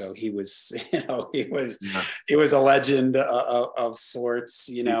Alamo. So he was, he was a legend of sorts.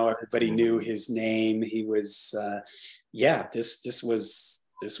 Everybody knew his name. He was, this was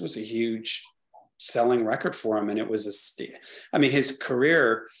a huge selling record for him. And it was his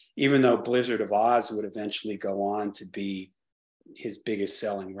career, even though Blizzard of Oz would eventually go on to be his biggest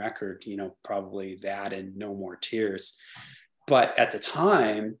selling record, probably that and No More Tears. But at the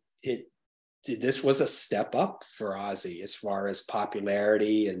time, this was a step up for Ozzy as far as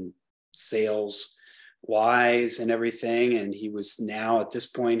popularity and sales wise and everything. And he was now, at this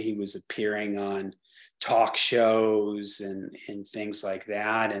point, he was appearing on talk shows and things like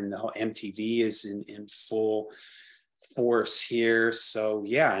that. And the MTV is in full force here. So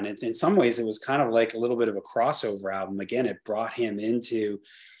yeah, and in some ways it was kind of like a little bit of a crossover album. Again, it brought him into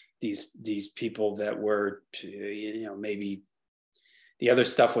these people that were, maybe the other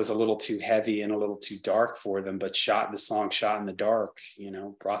stuff was a little too heavy and a little too dark for them, but the song Shot in the Dark,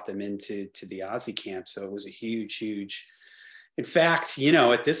 brought them into the Ozzy camp. So it was a huge, in fact,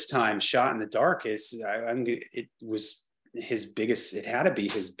 at this time, Shot in the Dark it was his biggest, it had to be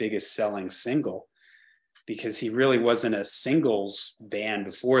his biggest selling single, because he really wasn't a singles band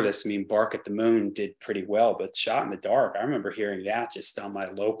before this. Bark at the Moon did pretty well, but Shot in the Dark, I remember hearing that just on my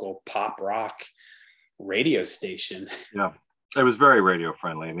local pop rock radio station. Yeah. It was very radio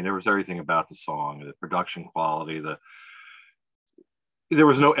friendly. I mean, there was everything about the song, the production quality, there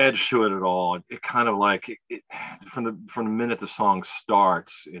was no edge to it at all. It kind of like from the minute the song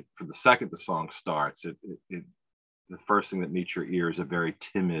starts, from the second the song starts, the first thing that meets your ear is a very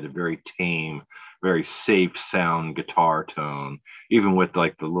timid, a very tame, very safe sound guitar tone. Even with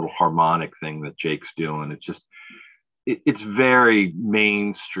like the little harmonic thing that Jake's doing, it's very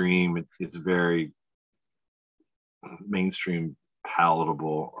mainstream. It's very mainstream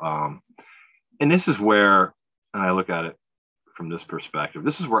palatable. And this is where, and I look at it from this perspective,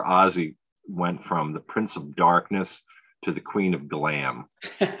 this is where Ozzy went from the Prince of Darkness to the Queen of Glam.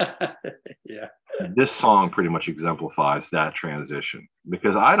 Yeah. This song pretty much exemplifies that transition,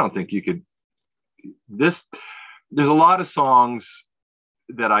 because I don't think you could, there's a lot of songs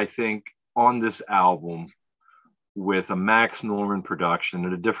that I think on this album with a Max Norman production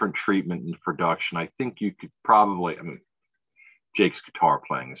and a different treatment in production, I think you could probably, I mean, Jake's guitar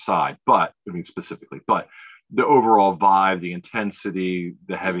playing aside, but I mean specifically, but the overall vibe, the intensity,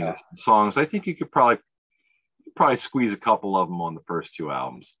 the heaviness of the songs, I think you could probably squeeze a couple of them on the first two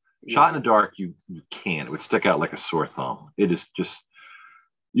albums. Shot in the Dark, you can't. It would stick out like a sore thumb. It is just,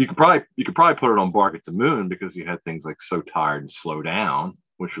 you could probably put it on Bark at the Moon, because you had things like So Tired and Slow Down,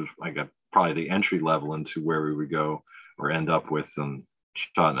 which was like probably the entry level into where we would go or end up with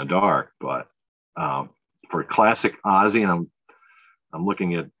Shot in the Dark. But for classic Ozzy, and I'm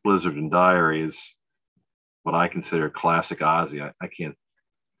looking at Blizzard and Diary as what I consider classic Ozzy. I can't.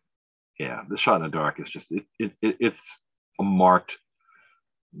 Yeah, the Shot in the Dark is just it's a marked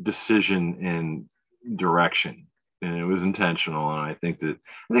decision in direction, and it was intentional. And I think that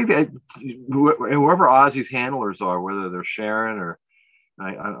whoever Ozzy's handlers are, whether they're Sharon or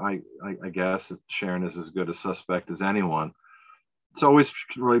I guess that Sharon is as good a suspect as anyone. It's always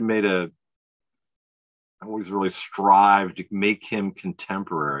really strived to make him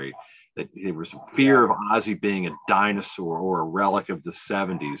contemporary. That there was a fear of Ozzy being a dinosaur or a relic of the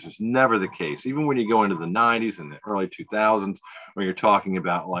 70s. It's never the case. Even when you go into the 90s and the early 2000s, when you're talking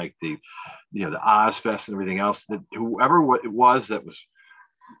about like the Ozfest and everything else, that whoever it was that was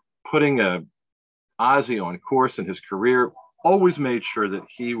putting a Ozzy on course in his career always made sure that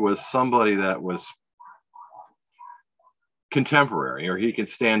he was somebody that was contemporary, or he could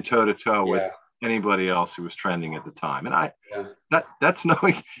stand toe to toe with anybody else who was trending at the time. And that's no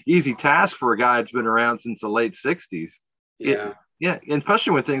easy task for a guy that's been around since the late 60s. And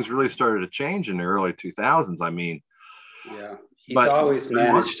especially when things really started to change in the early 2000s. I mean, he's always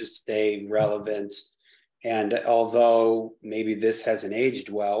managed to stay relevant. And although maybe this hasn't aged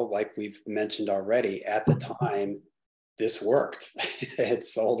well, like we've mentioned already, at the time, this worked. It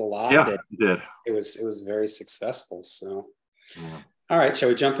sold a lot. Yeah, it did. It was very successful. So, all right, shall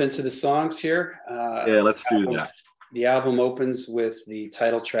we jump into the songs here? Let's do that. The album opens with the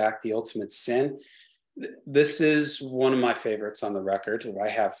title track, The Ultimate Sin. This is one of my favorites on the record. I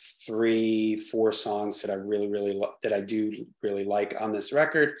have 3-4 songs that I do really like on this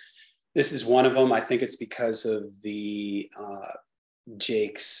record. This is one of them. I think it's because of the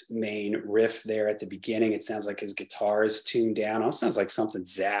Jake's main riff there at the beginning. It sounds like his guitar is tuned down. It almost sounds like something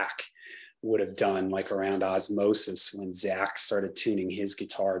Zach would have done, like around Osmosis, when Zach started tuning his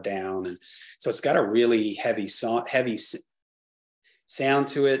guitar down. And so it's got a really heavy sound to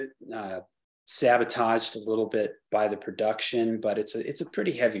it, sabotaged a little bit by the production, but it's a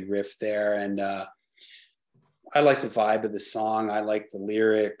pretty heavy riff there. And I like the vibe of the song. I like the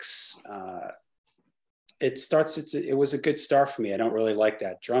lyrics. It was a good start for me. I don't really like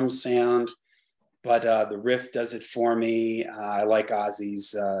that drum sound, but the riff does it for me. I like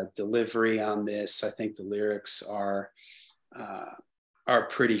Ozzy's delivery on this. I think the lyrics are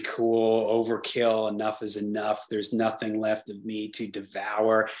pretty cool. Overkill, enough is enough. There's nothing left of me to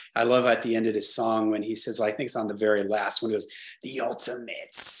devour. I love at the end of the song when he says, I think it's on the very last one, it goes, the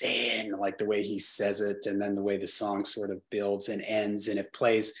ultimate sin, like the way he says it, and then the way the song sort of builds and ends, and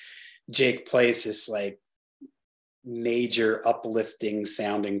Jake plays this like major uplifting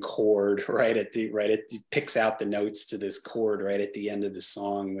sounding chord picks out the notes to this chord right at the end of the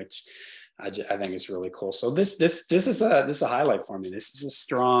song, which I think is really cool. So this is a highlight for me. This is a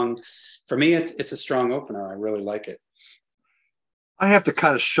strong opener. I really like it. I have to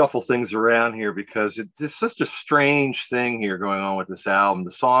kind of shuffle things around here because it's such a strange thing here going on with this album.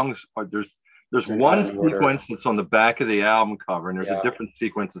 The songs are there's one sequence that's on the back of the album cover, and there's a different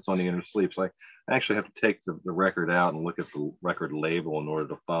sequence that's on the inner sleeve. So I actually have to take the record out and look at the record label in order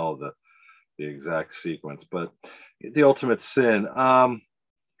to follow the exact sequence. But The Ultimate Sin,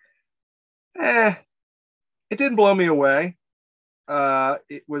 it didn't blow me away.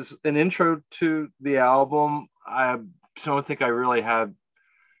 It was an intro to the album. I'm don't think I really had.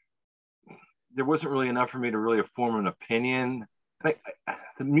 There wasn't really enough for me to really form an opinion. The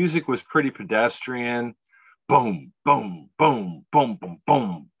music was pretty pedestrian. Boom, boom, boom, boom, boom,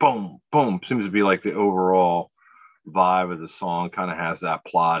 boom, boom, boom. Seems to be like the overall vibe of the song. Kind of has that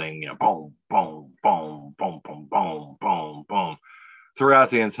plotting, boom, boom, boom, boom, boom, boom, boom, boom. Throughout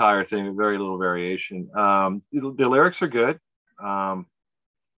the entire thing, very little variation. The lyrics are good.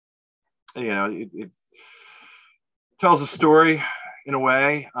 It tells a story in a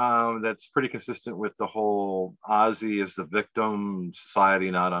way that's pretty consistent with the whole Ozzy as the victim,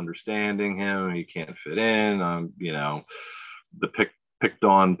 society not understanding him, he can't fit in, the picked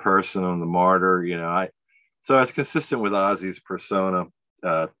on person, the martyr, so it's consistent with Ozzy's persona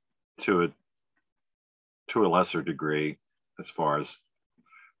to a lesser degree, as far as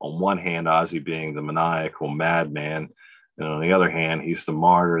on one hand Ozzy being the maniacal madman, and on the other hand he's the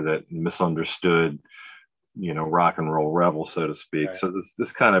martyr that misunderstood rock and roll rebel, so to speak. Right. So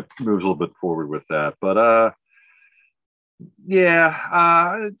this kind of moves a little bit forward with that. But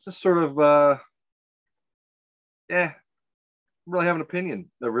it's just sort of really have an opinion,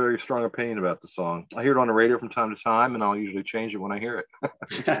 a very strong opinion about the song. I hear it on the radio from time to time, and I'll usually change it when I hear it.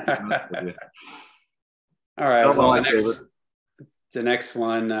 All right. Well, the next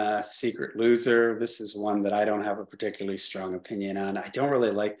one, Secret Loser. This is one that I don't have a particularly strong opinion on. I don't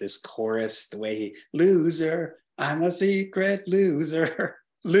really like this chorus, the way loser, I'm a secret loser,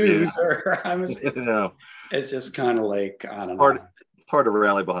 loser. Yeah. I'm a secret. It's just kind of like, I don't know. It's hard to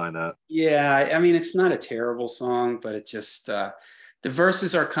rally behind that. Yeah. I mean, it's not a terrible song, but it just, the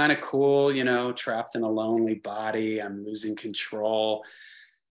verses are kind of cool, trapped in a lonely body, I'm losing control.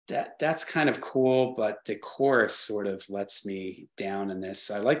 That's kind of cool, but the chorus sort of lets me down in this.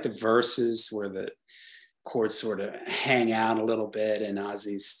 I like the verses where the chords sort of hang out a little bit and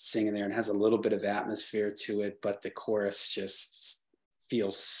Ozzy's singing there and has a little bit of atmosphere to it, but the chorus just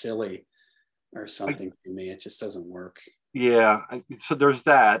feels silly or something to me. It just doesn't work. Yeah, so there's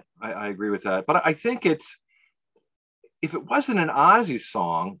that. I agree with that. But I think if it wasn't an Ozzy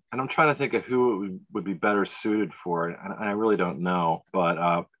song, and I'm trying to think of who it would be better suited for it, and I really don't know,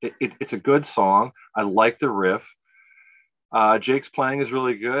 but it's a good song. I like the riff. Jake's playing is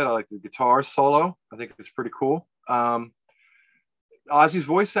really good. I like the guitar solo. I think it's pretty cool. Ozzy's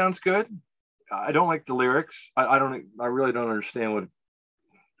voice sounds good. I don't like the lyrics. I really don't understand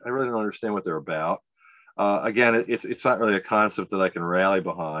what they're about. Again, it's not really a concept that I can rally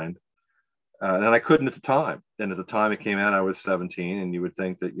behind. And I couldn't at the time. And at the time it came out, I was 17, and you would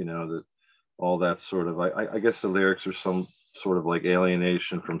think that, that all that sort of, I guess the lyrics are some sort of like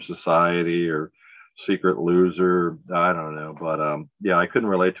alienation from society or secret loser. I don't know. But I couldn't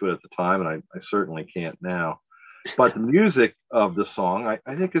relate to it at the time, and I certainly can't now. But the music of the song,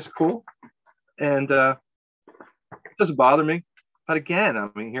 I think is cool. And it doesn't bother me. But again, I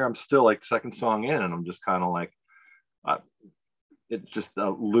mean, here I'm still like second song in, and I'm just kind of like, it's just a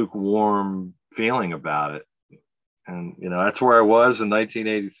lukewarm feeling about it. And, that's where I was in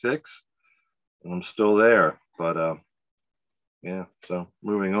 1986, and I'm still there. But, so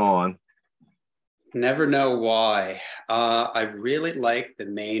moving on. Never Know Why. I really like the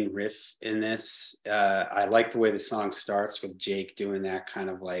main riff in this. I like the way the song starts with Jake doing that kind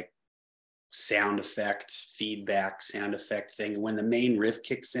of like feedback sound effect thing. And when the main riff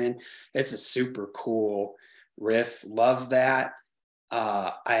kicks in, it's a super cool riff. Love that.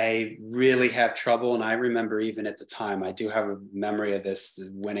 I really have trouble, and I remember even at the time, I do have a memory of this,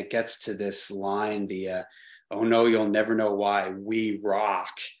 when it gets to this line, oh no, you'll never know why, we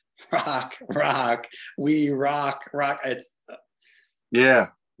rock, rock, rock, we rock, rock. It's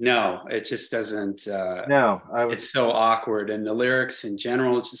no, it just doesn't, it's so awkward. And the lyrics in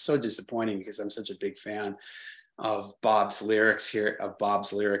general, it's just so disappointing because I'm such a big fan of Bob's lyrics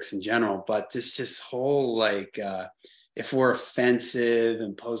in general, but this just whole like, if we're offensive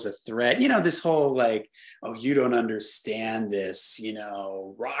and pose a threat, this whole like, oh, you don't understand this,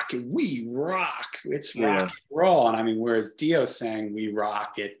 rock it, we rock, it's rock and roll. And I mean, whereas Dio sang we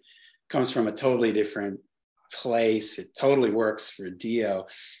rock, it comes from a totally different place. It totally works for Dio.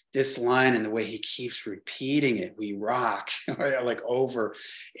 This line and the way he keeps repeating it, we rock, like over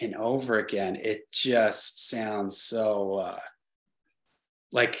and over again, it just sounds so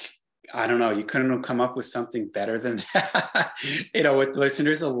like, I don't know, you couldn't come up with something better than that. Listen,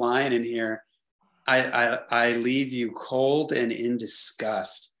 there's a line in here. I leave you cold and in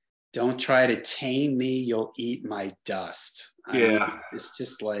disgust. Don't try to tame me, you'll eat my dust. I mean, it's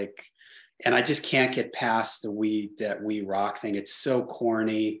just like, and I just can't get past that we rock thing. It's so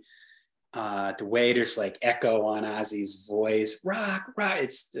corny. The way there's like echo on Ozzy's voice, rock, rock.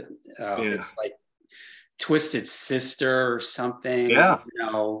 It's like Twisted Sister or something. Yeah. You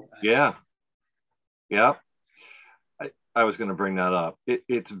know. Yeah. Yeah. I was going to bring that up.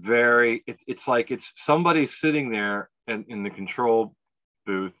 It's like it's somebody sitting there and in the control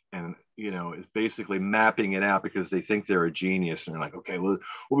booth and, you know, is basically mapping it out because they think they're a genius. And they're like, okay, well,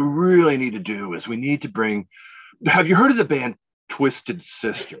 what we really need to do is we need to bring, have you heard of the band Twisted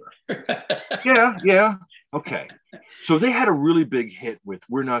Sister? Yeah. Okay. So they had a really big hit with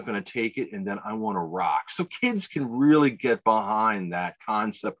We're Not Going to Take It and then I Want to Rock. So kids can really get behind that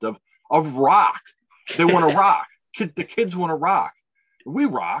concept of rock. They want to rock. The kids want to rock. We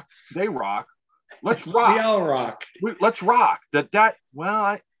rock. They rock. Let's rock. We all rock. Let's rock. Isn't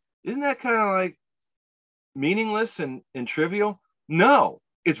that kind of like meaningless and trivial? No,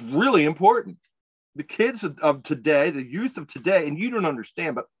 it's really important. The kids of today, the youth of today, and you don't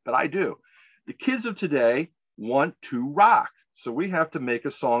understand, but I do. The kids of today want to rock. So we have to make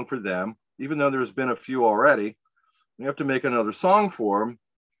a song for them, even though there's been a few already. We have to make another song for them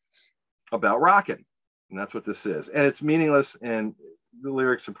about rocking. And that's what this is. And it's meaningless. And the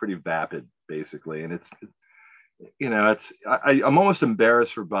lyrics are pretty vapid, basically. And I'm almost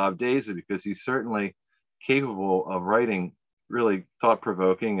embarrassed for Bob Daisley because he's certainly capable of writing really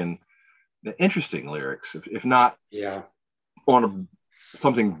thought-provoking and interesting lyrics, if not on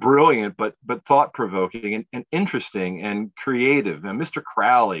something brilliant, but thought-provoking and interesting and creative. And Mr.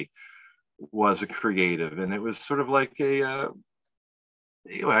 Crowley was a creative, and it was sort of like I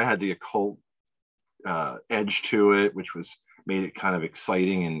had the occult edge to it, which made it kind of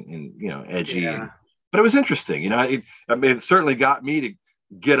exciting and edgy. Yeah. But it was interesting. It certainly got me to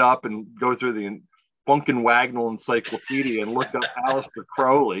get up and go through the Funkin' Wagnall Encyclopedia and look up Aleister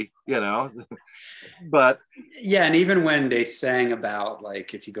Crowley, But yeah, and even when they sang about,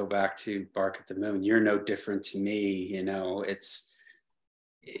 like, if you go back to Bark at the Moon, you're no different to me,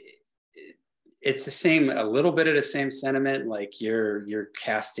 it's the same, a little bit of the same sentiment, like you're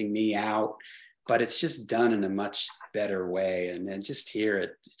casting me out, but it's just done in a much better way. And then just hear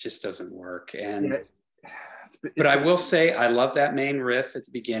it just doesn't work. But I will say, I love that main riff at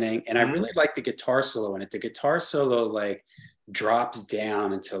the beginning, and I really like the guitar solo in it. The guitar solo like drops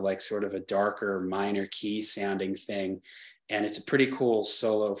down into like sort of a darker minor key sounding thing. And it's a pretty cool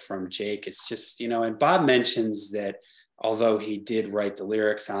solo from Jake. It's just, and Bob mentions that although he did write the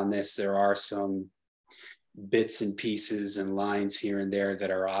lyrics on this, there are some bits and pieces and lines here and there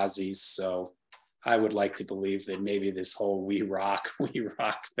that are Ozzy's. So I would like to believe that maybe this whole we rock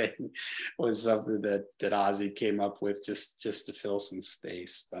thing was something that Ozzy came up with just to fill some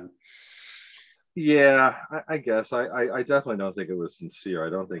space. But yeah, I guess I definitely don't think it was sincere. I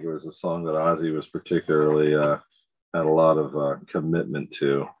don't think it was a song that Ozzy was particularly had a lot of commitment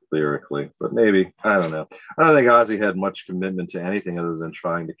to lyrically. But maybe, I don't know. I don't think Ozzy had much commitment to anything other than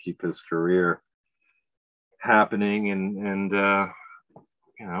trying to keep his career happening and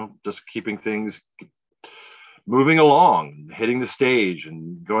just keeping things moving along, hitting the stage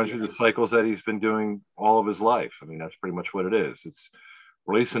and going through the cycles that he's been doing all of his life. I mean, that's pretty much what it is. It's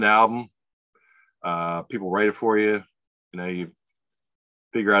release an album, people write it for you, you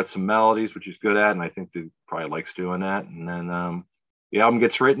figure out some melodies, which he's good at, and I think he probably likes doing that. And then the album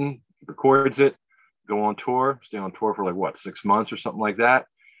gets written, he records it, go on tour, stay on tour for 6 months or something like that.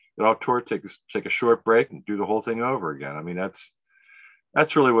 Get off tour, take a short break, and do the whole thing over again. I mean,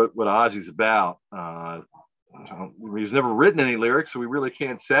 that's really what Ozzy's about. He's never written any lyrics, so we really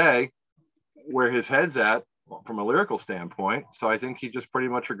can't say where his head's at from a lyrical standpoint. So I think he just pretty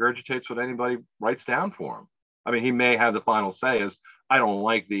much regurgitates what anybody writes down for him. I mean, he may have the final say as, I don't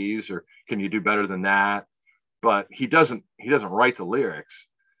like these, or can you do better than that? But he doesn't write the lyrics.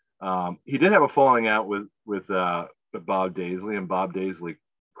 He did have a falling out with Bob Daisley, and Bob Daisley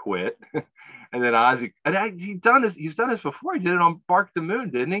quit. And then Ozzy, and he's done this before. He did it on Bark the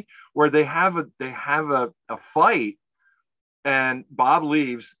Moon, didn't he? Where they have a fight, and Bob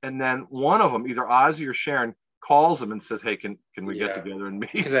leaves, and then one of them, either Ozzy or Sharon, calls him and says, "Hey, can we get together and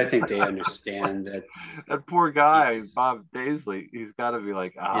meet?" Because I think they understand that that poor guy, Bob Daisley, he's got to be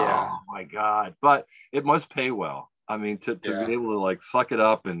like, oh my God. But it must pay well. I mean, to be able to suck it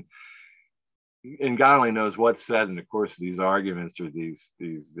up and God only knows what's said in the course of these arguments or these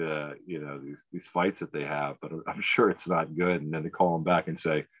fights that they have, but I'm sure it's not good. And then they call him back and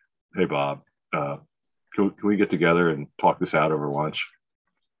say, "Hey, Bob, can we get together and talk this out over lunch?"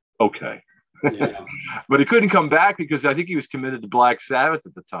 Okay. Yeah. But he couldn't come back because I think he was committed to Black Sabbath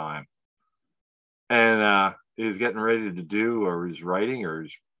at the time. And he was getting ready to do, or he's writing, or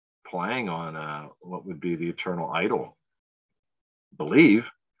he's playing on what would be the Eternal Idol, I believe.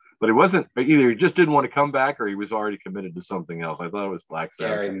 but it wasn't either. He just didn't want to come back, or he was already committed to something else. I thought it was Black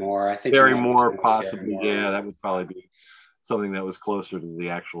Sabbath. Gary Moore. I think Gary Moore, Gary possibly. Moore. Yeah, that would probably be something that was closer to the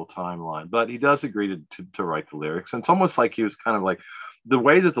actual timeline. But he does agree to write the lyrics, and it's almost like he was kind of like the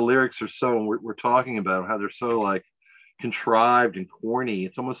way that the lyrics are so. We're talking about how they're so like contrived and corny.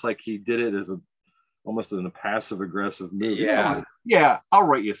 It's almost like he did it as almost in a passive aggressive mood. Yeah. Yeah, I'll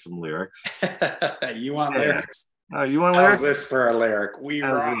write you some lyrics. You want lyrics? Oh, you want How's lyrics? this for a lyric? We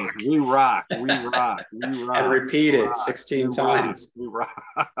How's rock. this? We rock. We rock. We rock. And repeat we it rock, 16 we times. Rock,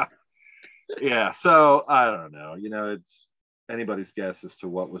 we rock. Yeah. So I don't know. You know, it's anybody's guess as to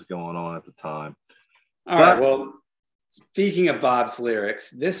what was going on at the time. All right. Well, speaking of Bob's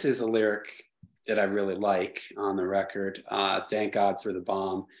lyrics, this is a lyric that I really like on the record. Thank God for the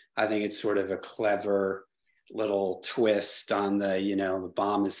bomb. I think it's sort of a clever little twist on the, you know, the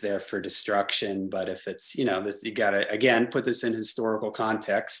bomb is there for destruction. But if it's, you know, this, you got to, again, put this in historical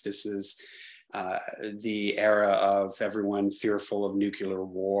context. This is the era of everyone fearful of nuclear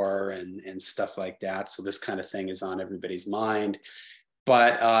war and stuff like that. So this kind of thing is on everybody's mind.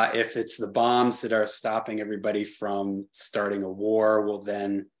 But if it's the bombs that are stopping everybody from starting a war, well,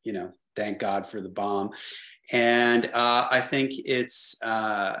 then, you know, thank God for the bomb. And I think it's,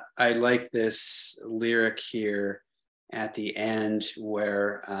 I like this lyric here at the end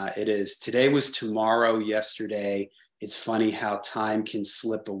where it is, today was tomorrow, yesterday. It's funny how time can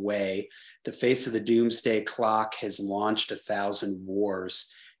slip away. The face of the doomsday clock has launched 1,000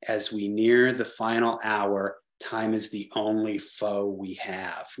 wars. As we near the final hour, time is the only foe we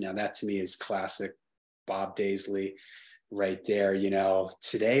have. Now that to me is classic Bob Daisley right there. You know,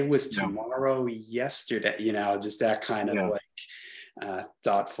 today was tomorrow, yesterday, you know, just that kind of like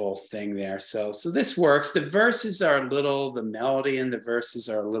thoughtful thing there. So this works. The verses are the melody in the verses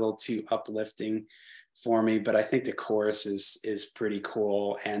are a little too uplifting for me, but I think the chorus is pretty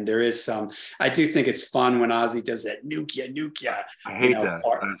cool. And there is some, I do think it's fun when Ozzy does that nukia. I hate that.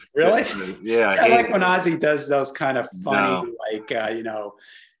 Part. Really? Yeah. I like when Ozzy does those kind of funny, like, you know,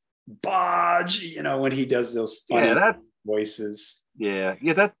 Bodge, you know, when he does those funny voices. Yeah.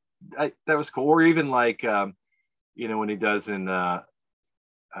 That was cool. Or even like, you know, when he does in, I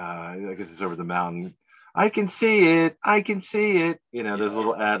guess it's Over the Mountain, I can see it. You know, those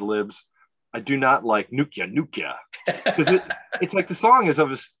little ad libs. I do not like nukia because it's like the song is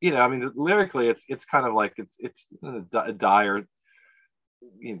of, you know, I mean, lyrically it's kind of like it's a dire,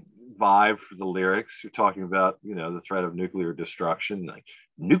 you know, vibe for the lyrics. You're talking about, you know, the threat of nuclear destruction, like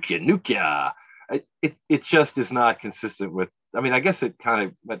nukia. It just is not consistent with. I mean, I guess it kind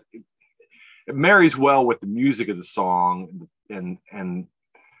of, but it marries well with the music of the song and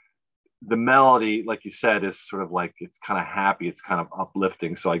the melody, like you said, is sort of like, it's kind of happy, it's kind of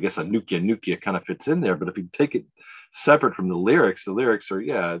uplifting. So I guess a nukia kind of fits in there. But if you take it separate from the lyrics are,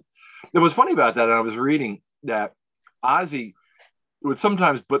 It was funny about that. And I was reading that Ozzy would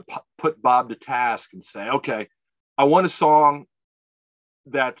sometimes put Bob to task and say, okay, I want a song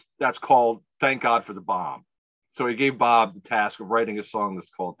that's called Thank God for the Bomb. So he gave Bob the task of writing a song that's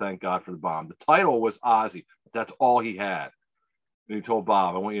called Thank God for the Bomb. The title was Ozzy, but that's all he had. And he told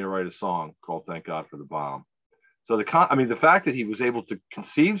Bob, I want you to write a song called Thank God for the Bomb. So the fact that he was able to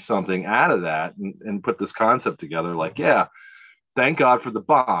conceive something out of that and put this concept together, like, yeah, thank God for the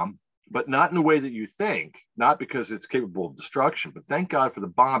bomb, but not in a way that you think, not because it's capable of destruction, but thank God for the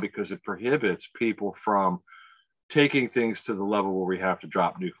bomb because it prohibits people from taking things to the level where we have to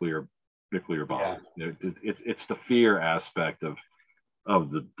drop nuclear bombs. You know, it's the fear aspect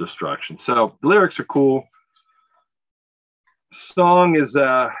of the destruction. So the lyrics are cool. Song is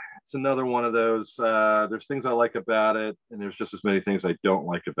it's another one of those. There's things I like about it, and there's just as many things I don't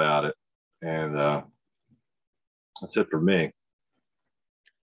like about it. And that's it for me.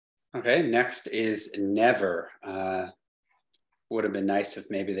 Okay, next is Never. Would have been nice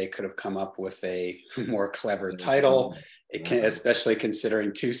if maybe they could have come up with a more clever title. Especially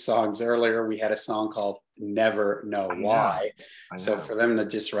considering 2 songs earlier, we had a song called Never Know Why. So for them to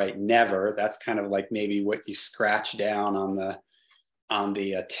just write Never, that's kind of like maybe what you scratch down on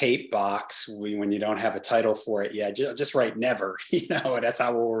the tape box when you don't have a title for it. Yeah, just write Never, you know, and that's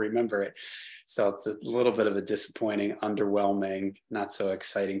how we'll remember it. So it's a little bit of a disappointing, underwhelming, not so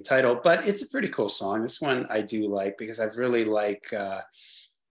exciting title, but it's a pretty cool song. This one I do like because I really like I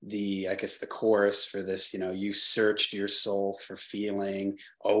guess the chorus for this, you know, you searched your soul for feeling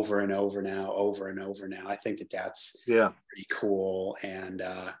over and over now. I think that's pretty cool. And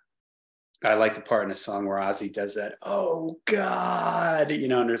I like the part in the song where Ozzy does that, oh God, you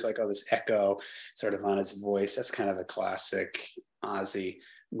know, and there's like all this echo sort of on his voice. That's kind of a classic Ozzy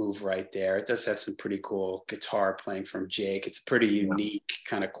move right there. It does have some pretty cool guitar playing from Jake. It's a pretty unique,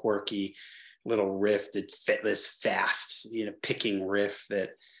 kind of quirky little riff that fit this fast, picking riff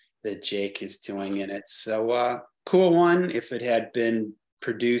that Jake is doing in it. So cool one. If it had been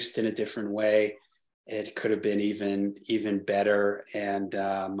produced in a different way, it could have been even better. And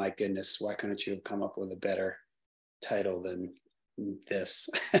my goodness, why couldn't you have come up with a better title than this?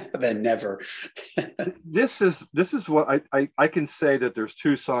 Than Never? This is what I can say that there's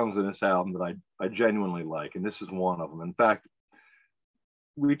two songs in this album that I genuinely like, and this is one of them. In fact,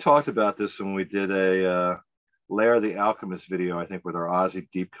 we talked about this when we did a Lair the Alchemist video, I think, with our Ozzy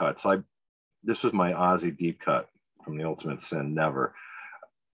deep cuts. This was my Ozzy deep cut from The Ultimate Sin, Never.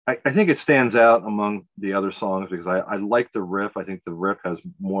 I think it stands out among the other songs because I like the riff. I think the riff has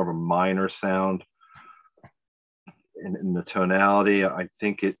more of a minor sound in the tonality. I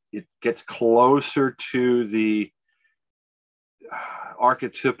think it gets closer to the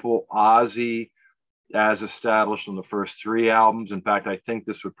archetypal Ozzy as established on the first three albums. In fact, I think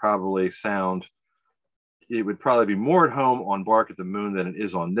this would probably be more at home on Bark at the Moon than it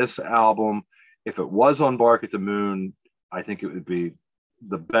is on this album. If it was on Bark at the Moon, I think it would be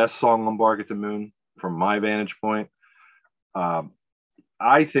the best song on Bark at the Moon from my vantage point.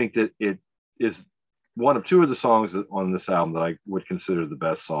 I think that it is one of two of the songs on this album that I would consider the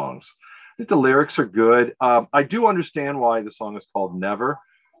best songs. I think the lyrics are good. I do understand why the song is called Never.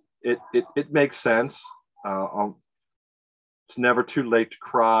 It makes sense. It's never too late to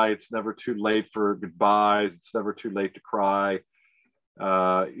cry. It's never too late for goodbyes. It's never too late to cry.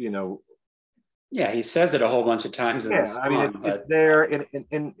 Yeah, he says it a whole bunch of times in the song. I mean, it's there,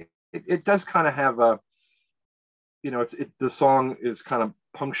 and it does kind of have a, the song is kind of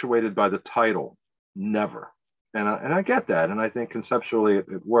punctuated by the title, Never, and I get that, and I think conceptually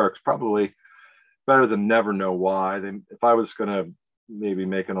it works. Probably better than Never Know Why. If I was going to maybe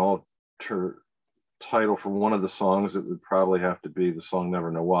make an alter title for one of the songs, it would probably have to be the song Never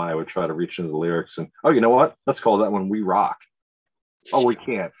Know Why. I would try to reach into the lyrics and, oh, you know what? Let's call that one We Rock. Oh, we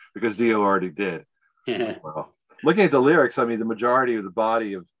can't because Dio already did. Well, looking at the lyrics, I mean, the majority of the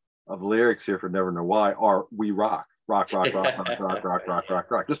body of lyrics here for Never Know Why are We Rock. Rock, rock, rock, rock, rock, rock, rock, rock,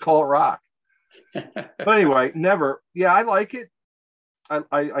 rock. Just call it rock. But anyway, Never. Yeah, I like it.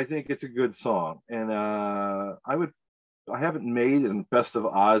 I think it's a good song. And I haven't made a best of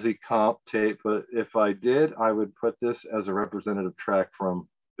Ozzy comp tape, but if I did, I would put this as a representative track from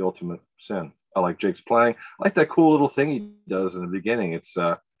The Ultimate Sin. I like Jake's playing. I like that cool little thing he does in the beginning. It's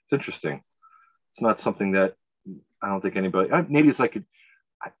interesting. It's not something that I don't think anybody. Maybe it's like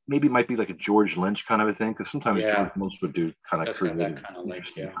maybe it might be like a George Lynch kind of a thing, because sometimes George Lynch would do kind of creative,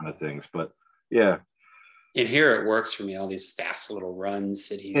 kind of things. But yeah. And here it works for me. All these fast little runs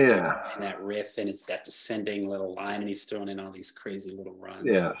that he's doing in that riff, and it's that descending little line, and he's throwing in all these crazy little runs.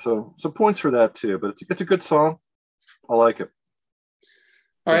 Yeah. So points for that too. But it's a good song. I like it.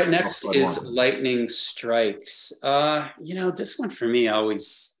 All right, next is Lightning Strikes. This one for me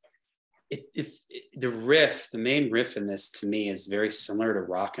always, the main riff in this to me is very similar to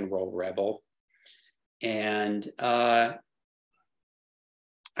Rock and Roll Rebel. And I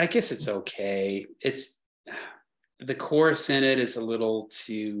guess it's okay. The chorus in it is a little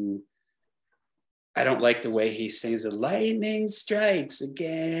too, I don't like the way he sings it, lightning strikes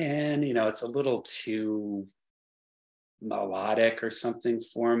again. It's a little too melodic or something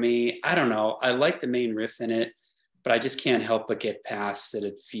for me. I don't know. I like the main riff in it, but I just can't help but get past that.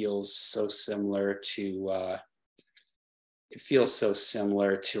 It feels so similar to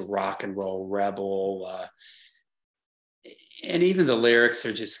Rock and Roll Rebel. And even the lyrics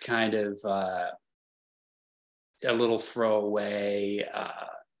are just kind of a little throwaway.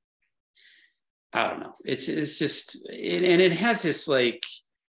 I don't know. It's just, and it has this like,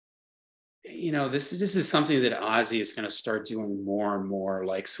 this is something that Ozzy is going to start doing more and more,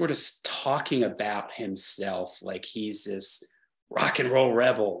 like sort of talking about himself, like he's this rock and roll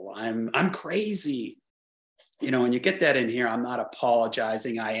rebel. I'm crazy, and you get that in here. I'm not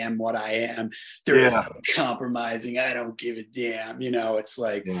apologizing. I am what I am. There is no compromising. I don't give a damn. It's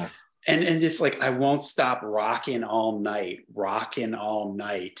like, and just like, I won't stop rocking all night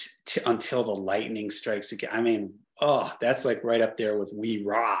until the lightning strikes again. I mean, oh, that's like right up there with We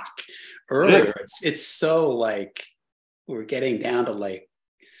Rock earlier. It's so like, we're getting down to like,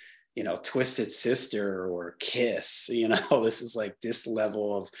 Twisted Sister or Kiss, this is like this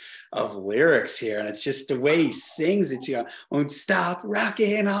level of lyrics here. And it's just the way he sings it, won't stop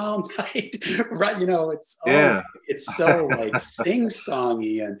rocking all night. Right. It's so like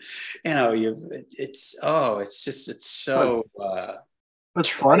sing-songy, and it's so It's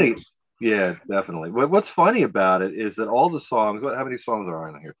funny. Yeah, definitely. What's funny about it is that all the songs, how many songs are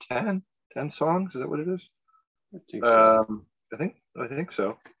on here? 10 songs? Is that what it is? I think so. I think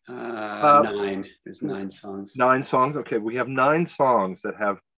so. Uh, Nine. There's 9 songs. 9 songs. Okay, we have 9 songs that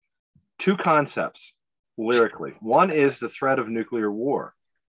have two concepts lyrically. One is the threat of nuclear war.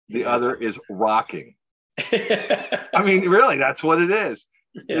 The Yeah. other is rocking. I mean, really, that's what it is.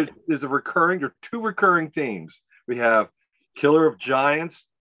 Yeah. There are two recurring themes. We have Killer of Giants.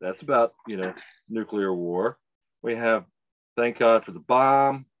 That's about, nuclear war. We have Thank God for the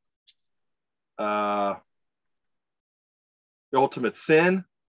Bomb. The Ultimate Sin.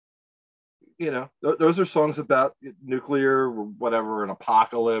 Those are songs about nuclear, whatever, an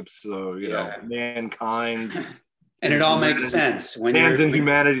apocalypse, Yeah. mankind. And it all makes sense when Man's you're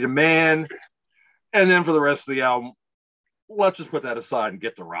inhumanity to man. And then for the rest of the album, let's just put that aside and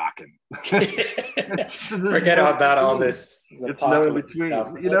get to rocking. Forget about all this apocalypse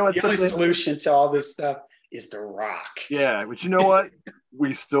stuff. The only solution to all this stuff is to rock. Yeah, but you know what?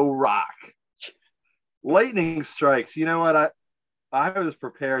 We still rock. Lightning Strikes. You know what? I was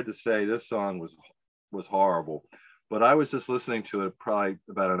prepared to say this song was horrible, but I was just listening to it probably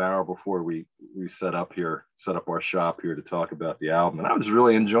about an hour before we set up our shop here to talk about the album, and I was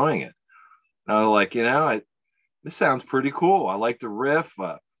really enjoying it. And I was like, this sounds pretty cool. I like the riff.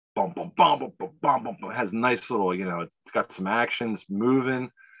 Bum, bum, bum, bum, bum, bum, bum. It has nice little, it's got some action, it's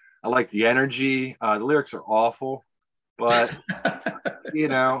moving. I like the energy. The lyrics are awful, but what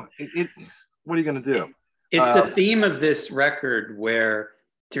are you going to do? It's the theme of this record where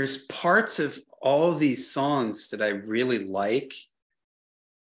there's parts of all these songs that I really like,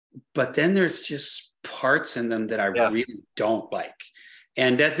 but then there's just parts in them that I really don't like.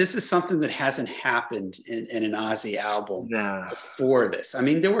 And that this is something that hasn't happened in an Ozzy album before this. I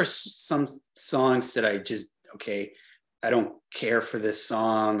mean, there were some songs that I don't care for this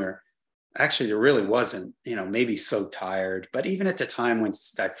song, or actually there really wasn't, maybe So Tired. But even at the time when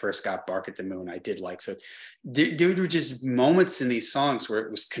I first got Bark at the Moon, I did like. So there were just moments in these songs where it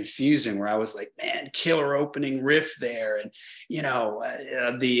was confusing, where I was like, man, killer opening riff there. And,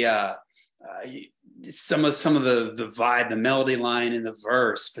 some of the vibe, the melody line in the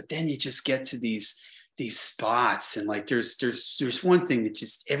verse, but then you just get to these spots, and like there's one thing that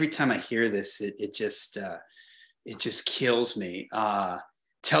just every time I hear this, it just kills me.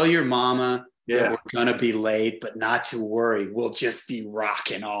 Tell your mama that we're gonna be late, but not to worry, we'll just be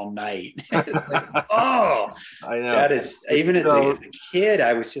rocking all night. It's like, oh, I know. That is, even as a kid,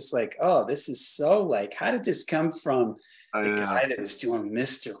 I was just like, oh, this is so like, how did this come from the guy that was doing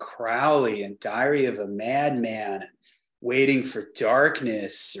Mr. Crowley and Diary of a Madman and Waiting for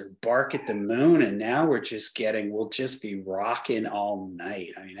Darkness or Bark at the Moon, and now we're just getting, we'll just be rocking all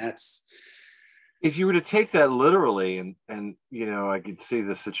night. I mean, that's, if you were to take that literally, and I could see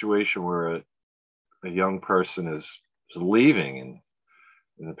the situation where a young person is leaving,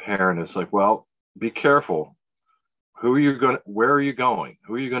 and the parent is like, well, be careful. Where are you going?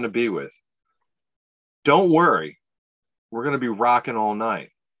 Who are you going to be with? Don't worry. We're going to be rocking all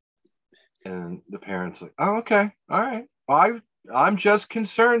night. And the parent's like, oh, okay. All right. I'm just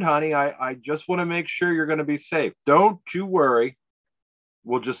concerned, honey. I just want to make sure you're going to be safe. Don't you worry.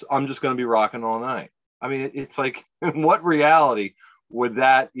 I'm just going to be rocking all night. I mean, it's like, in what reality would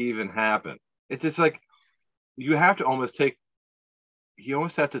that even happen? It's just like, you almost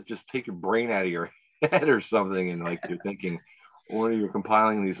have to just take your brain out of your head or something. And like, you're thinking, or you're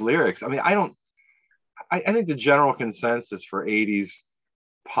compiling these lyrics. I mean, I think the general consensus for 80s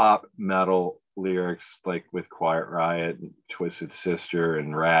pop metal lyrics, like with Quiet Riot and Twisted Sister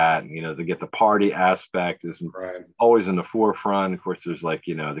and Rat, and to get the party aspect is always in the forefront. Of course, there's like,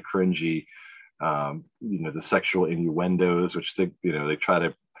 the cringy, the sexual innuendos, which they try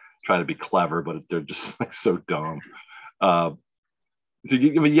to be clever, but they're just like so dumb. So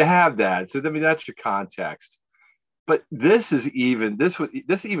you have that. So I mean, that's your context. But this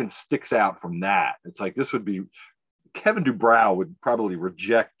even sticks out from that. It's like, this would be, Kevin DuBrow would probably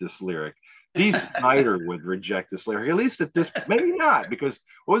reject this lyric. Dee Snider would reject this lyric, at least at this, maybe not, because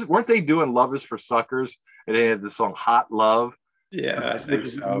weren't they doing Love Is for Suckers? And they had the song Hot Love. Yeah, I think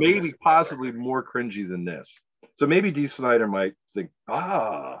so. Maybe possibly more cringy than this. So maybe Dee Snider might think,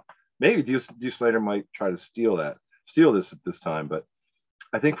 maybe Dee Snider might try to steal this at this time. But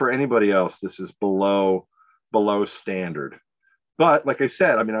I think for anybody else, this is below standard. But like I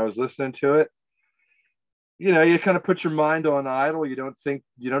said, I mean, I was listening to it. You kind of put your mind on idle. You don't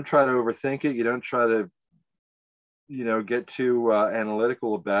try to overthink it. You don't try to, get too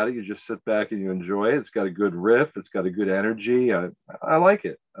analytical about it. You just sit back and you enjoy it. It's got a good riff. It's got a good energy. I like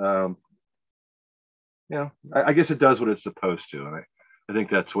it. I guess it does what it's supposed to. And I think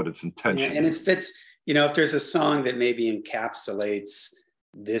that's what its intention. And it fits, if there's a song that maybe encapsulates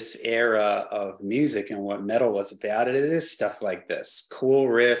this era of music and what metal was about, it is stuff like this. Cool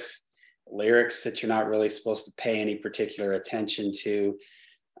riff, lyrics that you're not really supposed to pay any particular attention to.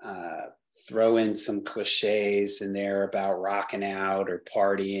 Throw in some cliches in there about rocking out or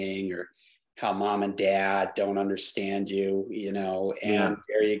partying or how mom and dad don't understand you, and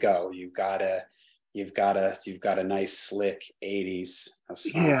there you go. You've got a nice slick 80s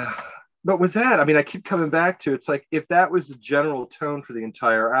song. Yeah. But with that, I mean, I keep coming back to, it's like, if that was the general tone for the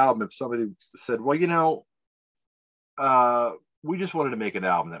entire album, if somebody said, well, we just wanted to make an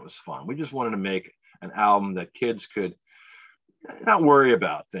album that was fun. We just wanted to make an album that kids could not worry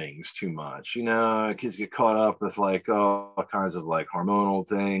about things too much. Kids get caught up with like all kinds of like hormonal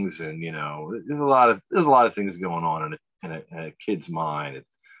things, and there's a lot of things going on in a kid's mind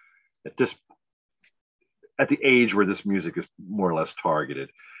at the age where this music is more or less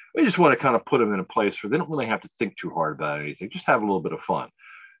targeted. We just want to kind of put them in a place where they don't really have to think too hard about anything, just have a little bit of fun.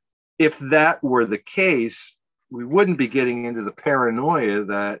 If that were the case, we wouldn't be getting into the paranoia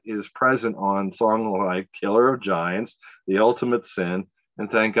that is present on songs like Killer of Giants, The Ultimate Sin, and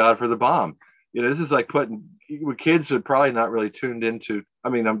Thank God for the Bomb. This is like kids are probably not really tuned into. I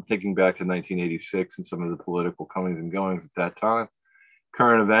mean, I'm thinking back to 1986 and some of the political comings and goings at that time,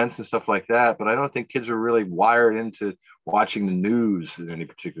 current events and stuff like that. But I don't think kids are really wired into watching the news at any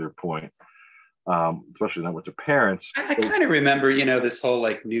particular point, especially not with their parents. I kind of remember, this whole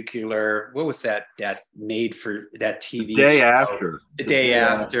like nuclear, what was that made for that TV the day show? after. The day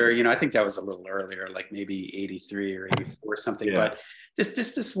after, I think that was a little earlier, like maybe 83 or 84 or something. Yeah. But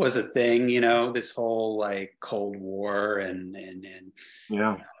this was a thing, this whole like Cold War and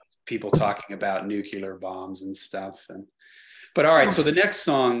people talking about nuclear bombs and stuff. But all right, so the next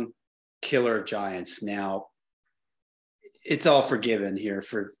song, Killer of Giants. Now, it's all forgiven here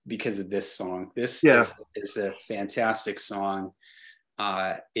because of this song. This is a fantastic song.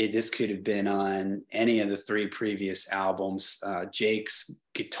 This could have been on any of the 3 previous albums. Jake's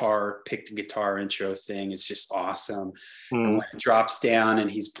picked guitar intro thing is just awesome. And when it drops down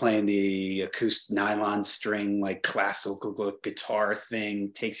and he's playing the acoustic nylon string, like classical guitar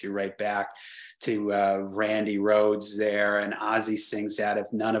thing, takes you right back to Randy Rhoads there. And Ozzy sings that, if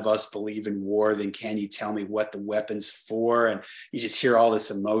none of us believe in war, then can you tell me what the weapon's for? And you just hear all this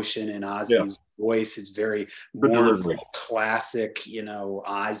emotion in Ozzy's voice. It's very mournful, classic,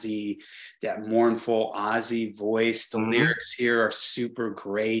 Ozzy, that mournful Ozzy voice. The lyrics here are super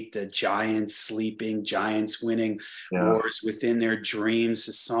great. The giants sleeping, giants winning wars within their dreams.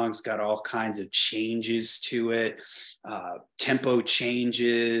 The song's got all kinds of changes to it, tempo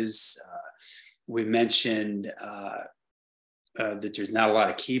changes. We mentioned that there's not a lot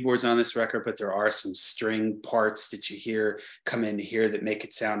of keyboards on this record, but there are some string parts that you come in here that make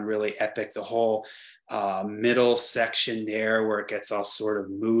it sound really epic. The whole middle section there where it gets all sort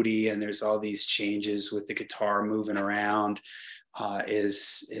of moody and there's all these changes with the guitar moving around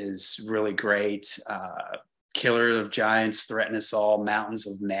is really great. Killer of Giants, threaten us all, mountains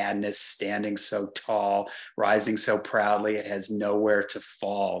of madness, standing so tall, rising so proudly, it has nowhere to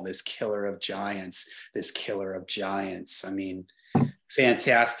fall. This killer of giants. I mean,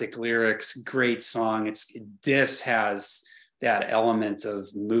 fantastic lyrics, great song. This has that element of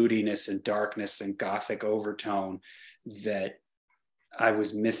moodiness and darkness and gothic overtone that I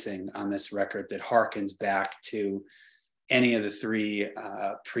was missing on this record, that harkens back to any of the 3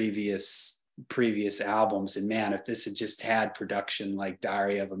 previous albums. And man, if this had just had production like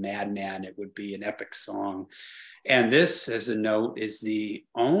Diary of a Madman, it would be an epic song. And this, as a note, is the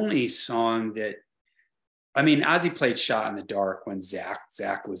only song that, I mean, Ozzy played Shot in the Dark when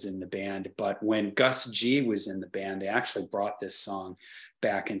Zach was in the band, but when Gus G was in the band, they actually brought this song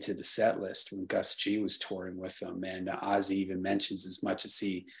back into the set list when Gus G was touring with them. And Ozzy even mentions, as much as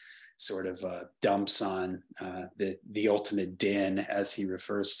he sort of dumps on the ultimate din, as he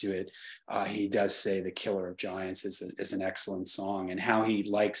refers to it, he does say the Killer of Giants is an excellent song, and how he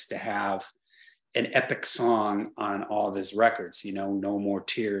likes to have an epic song on all of his records. No More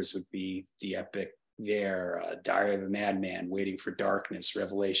Tears would be the epic there, Diary of a Madman, Waiting for Darkness,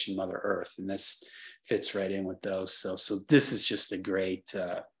 Revelation, Mother Earth, and this fits right in with those. So this is just a great,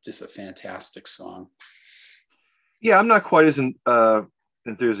 just a fantastic song. Yeah, I'm not quite as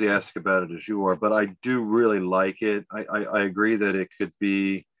enthusiastic about it as you are, but I do really like it. I agree that it could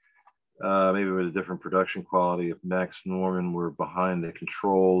be maybe with a different production quality if Max Norman were behind the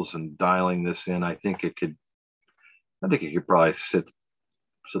controls and dialing this in. I think it could probably sit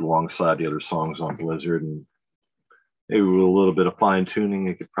alongside the other songs on Blizzard, and maybe with a little bit of fine tuning,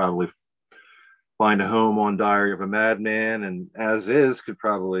 it could probably Find a Home on Diary of a Madman, and As Is could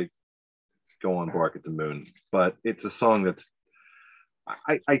probably go on Bark at the Moon. But it's a song that's,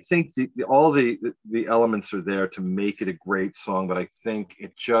 I think all the elements are there to make it a great song, but I think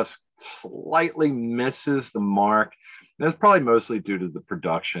it just slightly misses the mark. And it's probably mostly due to the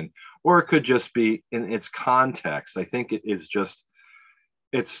production, or it could just be in its context. I think it is just,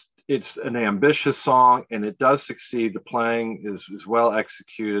 it's an ambitious song, and it does succeed. The playing is well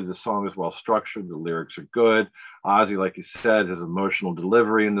executed. The song is well structured. The lyrics are good. Ozzy, like you said, his emotional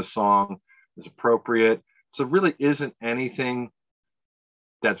delivery in the song is appropriate. So really isn't anything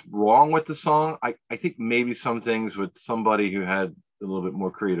that's wrong with the song. I think maybe some things with somebody who had a little bit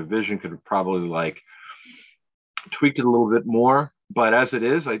more creative vision could have probably like tweaked it a little bit more. But as it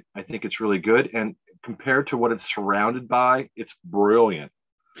is, I think it's really good. And compared to what it's surrounded by, it's brilliant.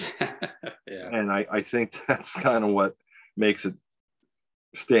 Yeah. And I think that's kind of what makes it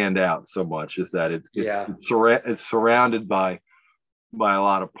stand out so much, is that it's surrounded by a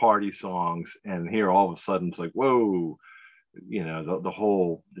lot of party songs, and here all of a sudden it's like, whoa, the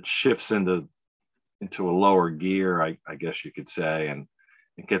whole, it shifts into a lower gear, I guess you could say, and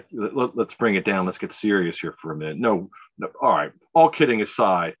let's bring it down. Let's get serious here for a minute. No, all right, all kidding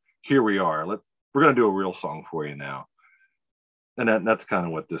aside, here we are. We're going to do a real song for you now. And that's kind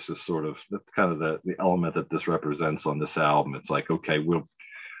of what this is that's kind of the element that this represents on this album. It's like, okay,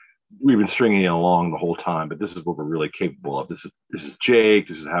 we've been stringing it along the whole time, but this is what we're really capable of. This is Jake.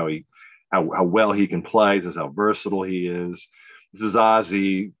 This is how well he can play. This is how versatile he is. This is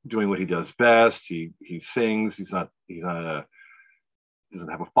Ozzy doing what he does best. He sings. He doesn't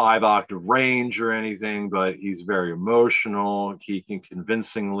have a 5-octave range or anything, but he's very emotional. He can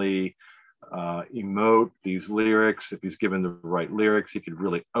convincingly emote these lyrics. If he's given the right lyrics, he could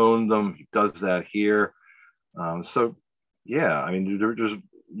really own them. He does that here. So yeah, I mean,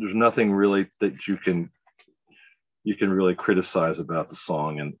 there's nothing really that you can really criticize about the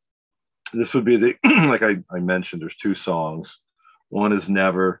song. And this would be like I mentioned, there's 2 songs. One is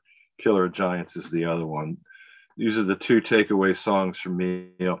Never, Killer of Giants is the other one. These are the 2 takeaway songs for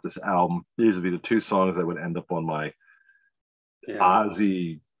me off this album. These would be the 2 songs that would end up on my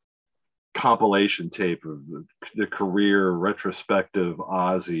Ozzy compilation tape of the career retrospective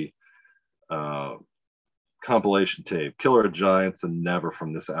Ozzy compilation tape. Killer of Giants and Never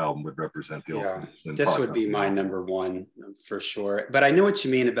from this album would represent the ultimate. This would be my number 1 for sure. But I know what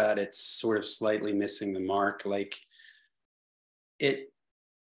you mean about it's sort of slightly missing the mark. Like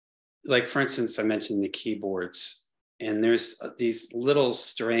for instance, I mentioned the keyboards, and there's these little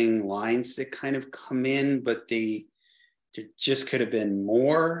string lines that kind of come in, but there just could have been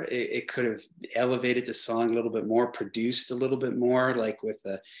more. It could have elevated the song a little bit more, produced a little bit more, like with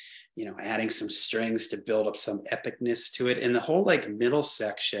adding some strings to build up some epicness to it. And the whole like middle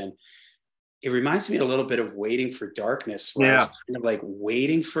section, it reminds me a little bit of Waiting for Darkness, where I was kind of like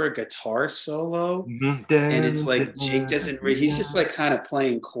waiting for a guitar solo. Mm-hmm. And it's like Jake he's just like kind of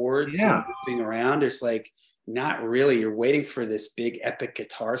playing chords and moving around. It's like, not really. You're waiting for this big epic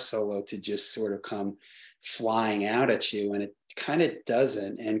guitar solo to just sort of come flying out at you, and it kind of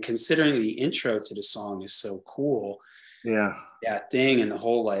doesn't. And considering the intro to the song is so cool, that thing and the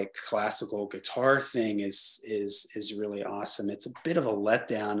whole like classical guitar thing is really awesome. It's a bit of a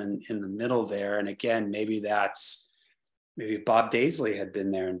letdown in the middle there, and again, maybe Bob Daisley had been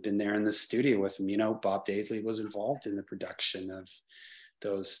there in the studio with him. Bob Daisley was involved in the production of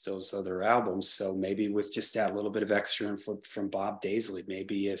those other albums, so maybe with just that little bit of extra info from Bob Daisley,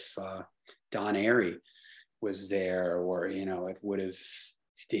 maybe if Don Airey was there, or he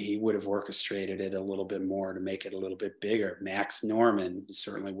would have orchestrated it a little bit more to make it a little bit bigger. Max Norman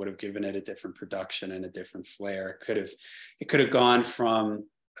certainly would have given it a different production and a different flair. It could have gone from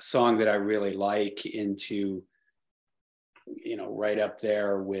a song that I really like into right up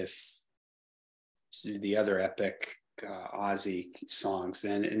there with the other epic Ozzy songs,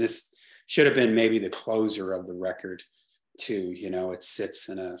 and this should have been maybe the closer of the record too. It sits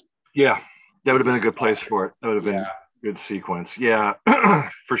in a that would have been a good place for it. That would have been a good sequence. Yeah,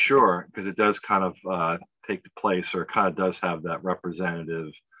 for sure. Because it does kind of take the place, or it kind of does have that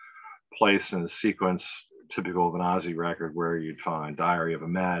representative place in the sequence typical of an Ozzy record, where you'd find Diary of a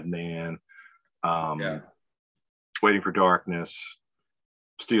Madman, Waiting for Darkness,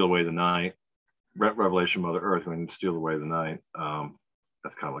 Steal Away the Night, Revelation Mother Earth, and Steal Away the Night.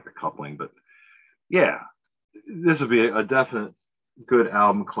 That's kind of like a coupling. But yeah, this would be a definite good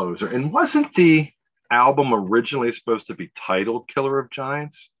album closer. And wasn't the album originally supposed to be titled Killer of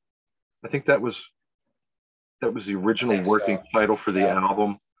Giants? I think that was the original working title for the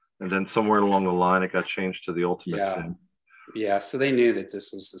album, and then somewhere along the line it got changed to The Ultimate Sin. Yeah, so they knew that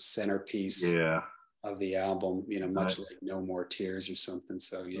this was the centerpiece Yeah. of the album, Right. much like No More Tears or something.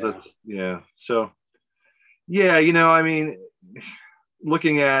 So yeah. Yeah. So yeah, I mean,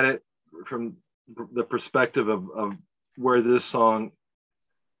 looking at it from the perspective of where this song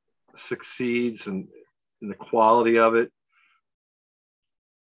succeeds and the quality of it,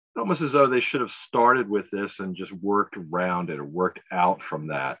 almost as though they should have started with this and just worked around it or worked out from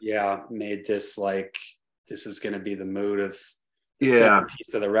that. Yeah, made this like this is going to be the mood of the Yeah.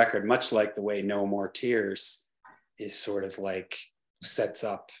 centerpiece of the record, much like the way No More Tears is sort of like sets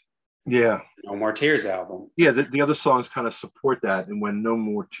up Yeah. No More Tears album. Yeah. The other songs kind of support that. And when No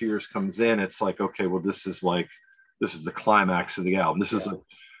More Tears comes in, it's like, okay, well, this is the climax of the album. This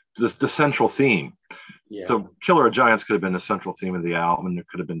is the central theme. Yeah. So Killer of Giants could have been the central theme of the album, and there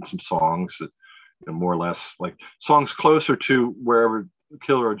could have been some songs that, more or less like songs closer to wherever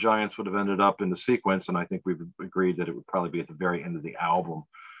Killer of Giants would have ended up in the sequence. And I think we've agreed that it would probably be at the very end of the album.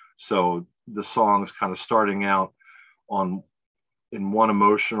 So the songs kind of starting out in one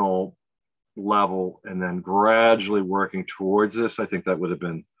emotional level and then gradually working towards this. I think that would have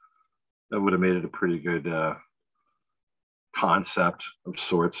made it a pretty good concept of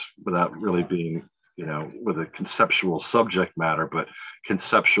sorts without really being, with a conceptual subject matter, but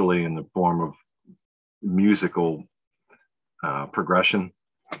conceptually in the form of musical progression.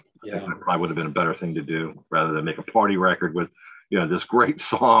 Yeah. I think that probably would have been a better thing to do rather than make a party record with, this great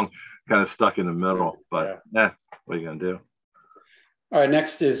song kind of stuck in the middle. But what are you going to do? All right,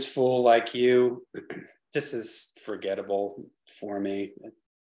 next is Fool Like You. This is forgettable for me.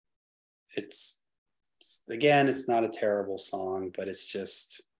 It's not a terrible song, but it's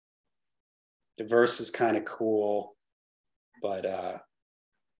just the verse is kind of cool, but I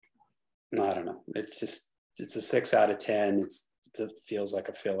don't know. It's a 6 out of 10. It feels like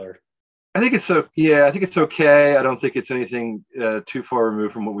a filler. I think it's okay. I don't think it's anything too far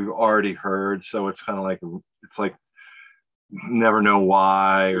removed from what we've already heard. So it's kind of like Never Know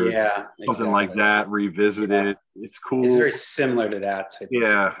Why or something like that revisited. It's cool. It's very similar to that type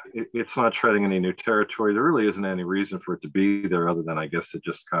of it's not treading any new territory. There really isn't any reason for it to be there other than I guess to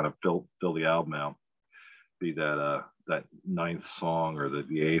just kind of fill the album out, be that ninth song or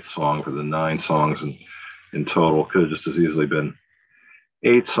the eighth song for the 9 songs in total. Could have just as easily been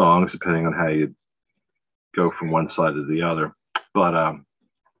 8 songs depending on how you go from one side to the other. But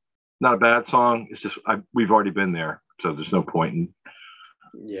not a bad song. It's just we've already been there. So there's no point in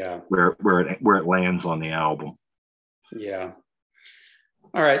where it lands on the album. Yeah.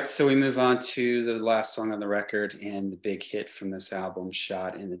 All right. So we move on to the last song on the record and the big hit from this album,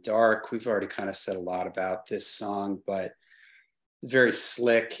 Shot in the Dark. We've already kind of said a lot about this song, but it's very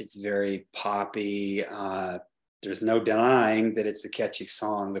slick. It's very poppy. There's no denying that it's a catchy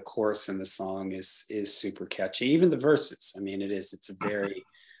song. The chorus in the song is super catchy. Even the verses. I mean, it's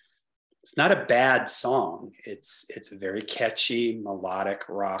not a bad song. It's a very catchy melodic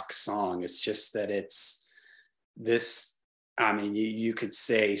rock song. It's just that it's this, I mean, you could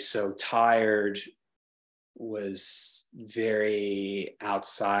say So Tired was very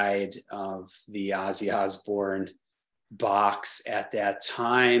outside of the Ozzy Osbourne box at that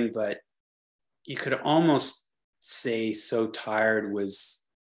time, but you could almost say So Tired was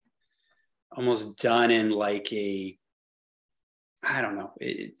almost done in like I don't know.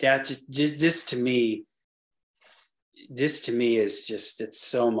 This to me is just, it's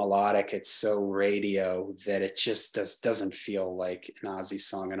so melodic, it's so radio that it just doesn't feel like an Ozzy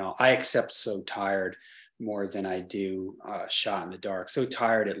song at all. I accept So Tired more than I do Shot in the Dark. So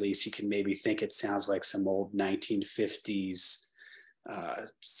Tired, at least you can maybe think it sounds like some old 1950s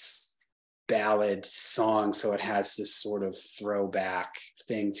ballad song, so it has this sort of throwback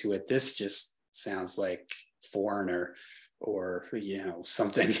thing to it. This just sounds like Foreigner, or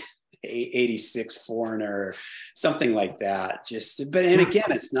something 86 Foreigner, something like that. And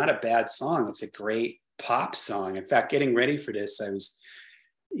again, it's not a bad song. It's a great pop song. In fact, getting ready for this, I was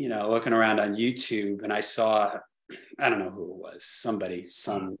looking around on YouTube and I saw, I don't know who it was, somebody,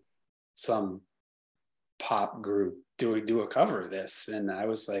 some pop group do a cover of this, and I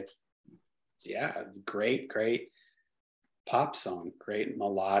was like, yeah, great pop song, great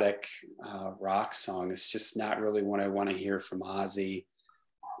melodic rock song. It's just not really what I want to hear from Ozzy.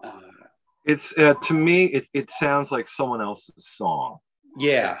 It's to me, it sounds like someone else's song.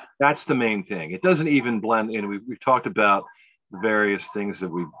 Yeah, that's the main thing. It doesn't even blend in. We've talked about the various things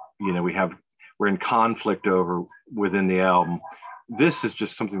that we're in conflict over within the album. This is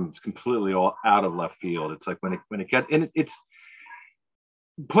just something that's completely all out of left field. It's like when it gets, and it's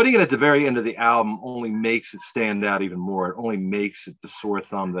putting it at the very end of the album only makes it stand out even more. It only makes it the sore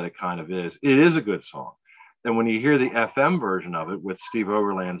thumb that it kind of is. It is a good song, And when you hear the FM version of it with Steve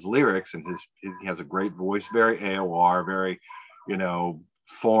Overland's lyrics, and he has a great voice, very AOR, very,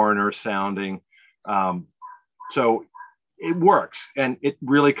 foreigner sounding. So it works, and it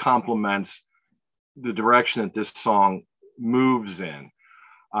really complements the direction that this song moves in.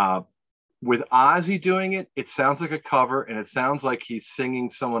 With Ozzy doing it, it sounds like a cover, and it sounds like he's singing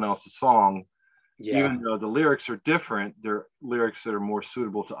someone else's song. Yeah. Even though the lyrics are different, they're lyrics that are more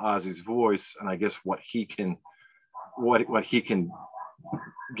suitable to Ozzy's voice, and I guess what he can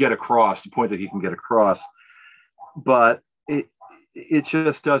get across, the point that he can get across. But it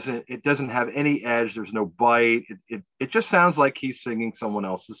just doesn't have any edge. There's no bite. It just sounds like he's singing someone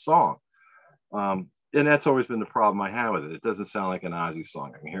else's song. And that's always been the problem I have with it. It doesn't sound like an Ozzy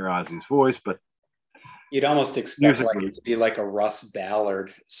song. I can hear Ozzy's voice, but you'd almost expect like it to be like a Russ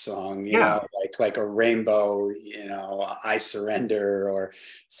Ballard song, you know, like a Rainbow, I Surrender, or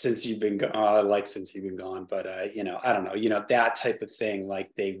Since You've Been Gone. I like Since You've Been Gone, but I don't know, that type of thing.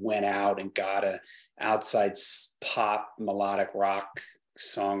 Like they went out and got a outside pop melodic rock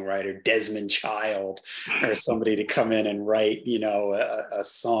songwriter, Desmond Child, or somebody to come in and write, a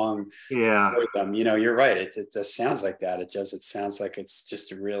song for them. You're right. It just sounds like that. It sounds like it's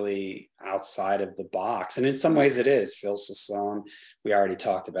just really outside of the box. And in some ways it is. Phil Sassone, we already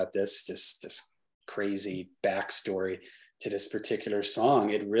talked about this, just crazy backstory to this particular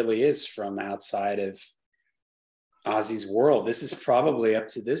song. It really is from outside of Ozzy's world. This is probably, up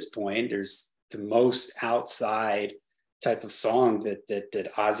to this point, there's the most outside type of song that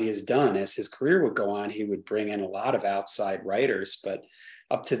Ozzy has done. As his career would go on, he would bring in a lot of outside writers, but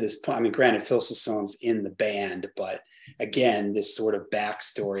up to this point, I mean, granted, Phil Sassone's in the band, but again, this sort of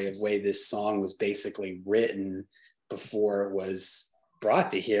backstory of way this song was basically written before it was brought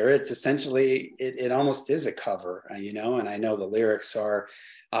to here. It's essentially, it almost is a cover, and I know the lyrics are,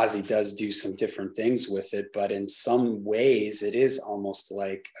 Ozzy does do some different things with it, but in some ways it is almost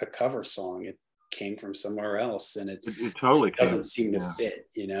like a cover song. It came from somewhere else, and it totally doesn't seem to fit.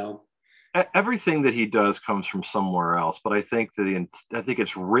 Everything that he does comes from somewhere else, but I think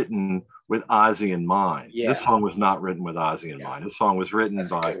it's written with Ozzy in mind. This song was not written with Ozzy in mind. This song was written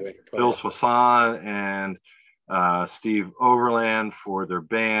by Phil Sasson and Steve Overland for their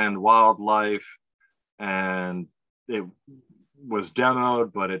band Wildlife, and it was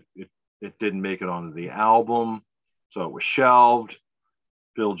demoed, but it didn't make it onto the album, so it was shelved.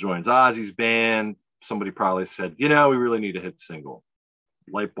 Phil joins Ozzy's band. Somebody probably said, we really need a hit single.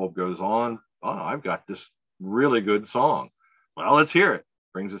 Light bulb goes on. Oh, I've got this really good song. Well, let's hear it.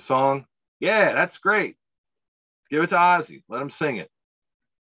 Brings a song. Yeah, that's great. Give it to Ozzy. Let him sing it.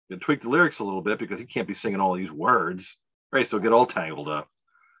 You tweak the lyrics a little bit because he can't be singing all these words. Right, so get all tangled up.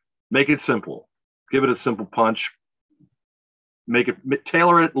 Make it simple. Give it a simple punch.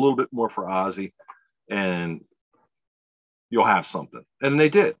 Tailor it a little bit more for Ozzy, and you'll have something. And they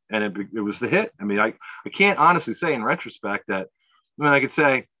did. And it was the hit. I mean, I can't honestly say in retrospect that, I could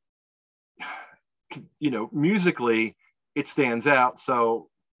say, musically it stands out. So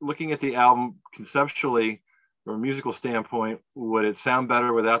looking at the album conceptually from a musical standpoint, would it sound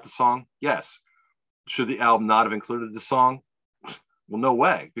better without the song? Yes. Should the album not have included the song? Well, no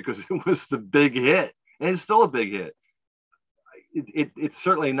way, because it was the big hit, and it's still a big hit. It's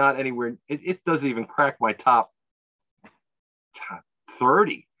certainly not anywhere. It doesn't even crack my top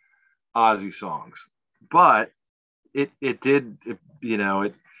 30 Ozzy songs, but it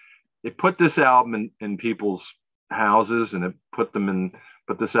put this album in people's houses, and it put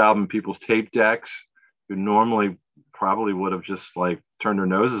this album in people's tape decks who normally probably would have just like turned their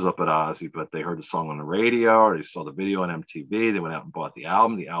noses up at Ozzy, but they heard the song on the radio or they saw the video on MTV. They went out and bought the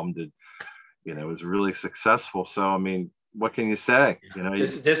album. The album did, it was really successful. So, I mean, what can you say?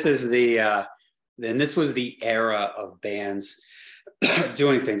 This is this was the era of bands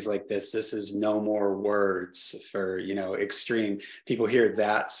doing things like this. This is No More Words for, extreme. People hear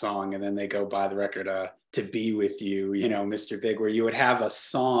that song and then they go buy the record To Be With You, Mr. Big, where you would have a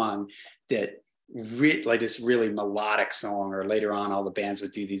song that like this really melodic song, or later on all the bands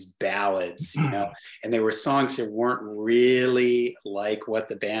would do these ballads, and they were songs that weren't really like what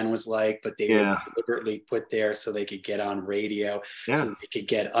the band was like, but they were deliberately put there so they could get on radio, so they could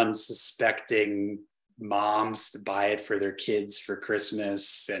get unsuspecting moms to buy it for their kids for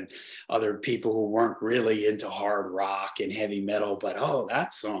Christmas, and other people who weren't really into hard rock and heavy metal, but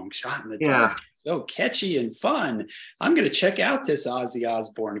that song, Shot in the Dark, so catchy and fun. I'm going to check out this Ozzy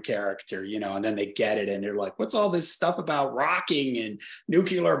Osbourne character, and then they get it and they're like, what's all this stuff about rocking and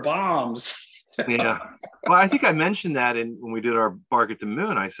nuclear bombs? Well, I think I mentioned that when we did our Bark at the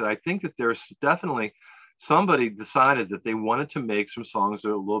Moon. I said, I think that there's definitely somebody decided that they wanted to make some songs that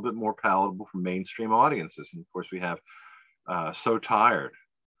are a little bit more palatable for mainstream audiences. And of course, we have So Tired,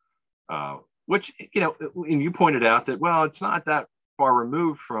 which, and you pointed out that, well, it's not that far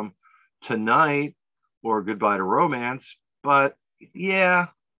removed from Tonight or Goodbye to Romance, but yeah,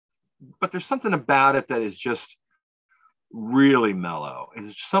 but there's something about it that is just really mellow.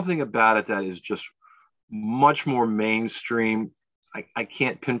 There's something about it that is just much more mainstream. I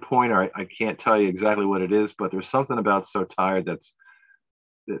can't pinpoint, or I can't tell you exactly what it is, but there's something about So Tired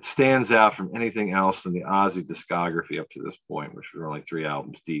that stands out from anything else in the Ozzy discography up to this point, which were only 3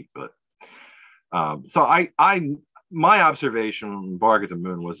 albums deep. But so my observation on Bark at the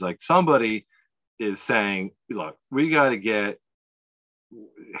Moon was like, somebody is saying, look, we got to get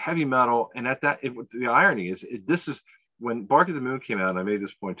heavy metal. And the irony is this is when Bark at the Moon came out, and I made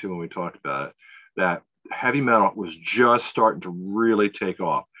this point too when we talked about it, that heavy metal was just starting to really take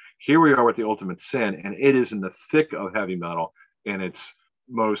off. Here we are with The Ultimate Sin, and it is in the thick of heavy metal in its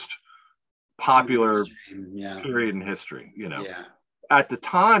most popular period in history. At the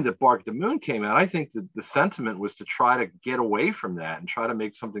time that Bark at the Moon came out, I think that the sentiment was to try to get away from that and try to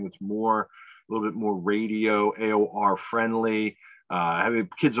make something that's a little bit more radio, AOR friendly.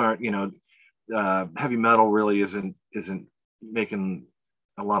 Kids aren't, heavy metal really isn't making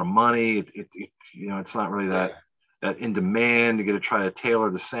a lot of money. It's not really that in demand. You got to try to tailor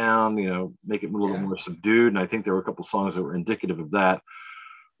the sound, make it a little more subdued. And I think there were a couple songs that were indicative of that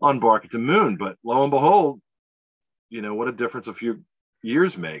on Bark at the Moon. But lo and behold, what a difference a few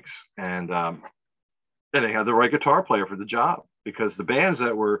years makes. And they had the right guitar player for the job, because the bands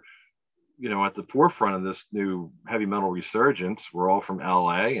that were, at the forefront of this new heavy metal resurgence were all from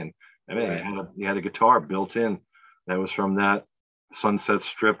LA. And I mean, he had a guitar built in that was from that Sunset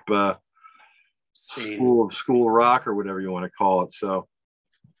Strip school rock, or whatever you want to call it. So,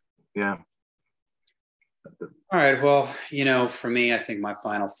 yeah. All right. Well, for me, I think my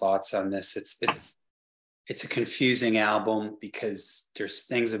final thoughts on this, it's a confusing album, because there's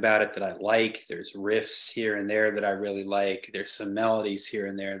things about it that I like. There's riffs here and there that I really like. There's some melodies here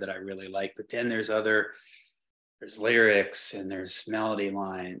and there that I really like. But then there's lyrics, and there's melody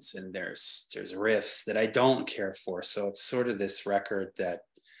lines, and there's riffs that I don't care for. So it's sort of this record that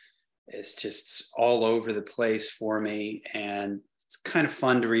is just all over the place for me. And it's kind of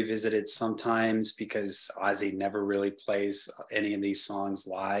fun to revisit it sometimes, because Ozzy never really plays any of these songs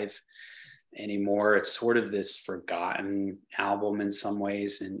live anymore. It's sort of this forgotten album in some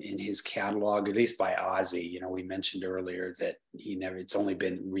ways in his catalog, at least by Ozzy. We mentioned earlier that it's only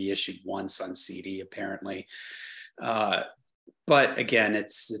been reissued once on CD apparently. But again,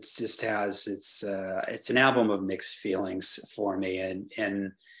 it's an album of mixed feelings for me,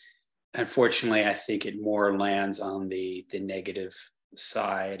 and unfortunately, I think it more lands on the negative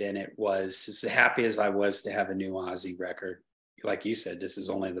side. And it was as happy as I was to have a new Ozzy record. Like you said, this is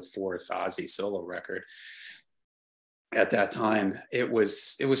only the 4th Ozzy solo record. At that time, it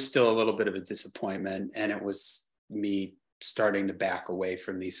was still a little bit of a disappointment, and it was me starting to back away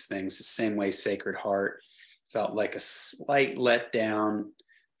from these things. The same way Sacred Heart felt like a slight letdown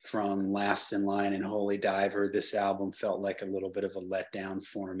from Last in Line and Holy Diver. This album felt like a little bit of a letdown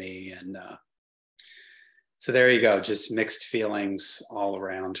for me. And so there you go, just mixed feelings all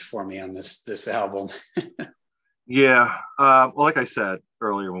around for me on this album. Yeah. Well, like I said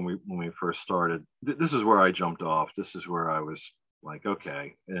earlier when we first started, this is where I jumped off. This is where I was like,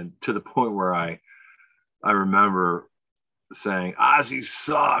 okay. And to the point where I remember saying, Ozzy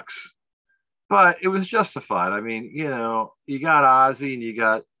sucks. But it was justified. I mean, you got Ozzy,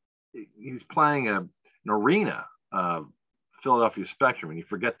 and he was playing an arena, Philadelphia Spectrum, and you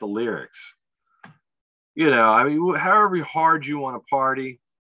forget the lyrics. I mean, however hard you want to party,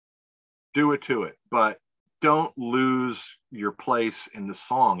 do it to it. But don't lose your place in the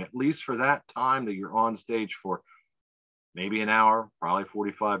song, at least for that time that you're on stage for maybe an hour, probably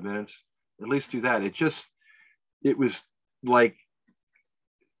 45 minutes. At least do that. It was like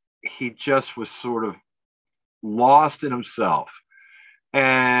he just was sort of lost in himself.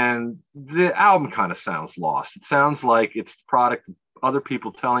 And the album kind of sounds lost. It sounds like it's the product of other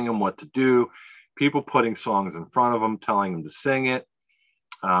people telling him what to do, people putting songs in front of him, telling him to sing it,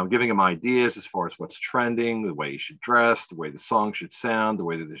 giving him ideas as far as what's trending, the way he should dress, the way the song should sound, the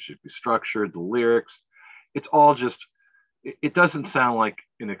way that they should be structured, the lyrics. It's all just, it doesn't sound like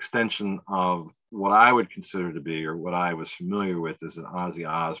an extension of what I would consider to be, or what I was familiar with as an Ozzy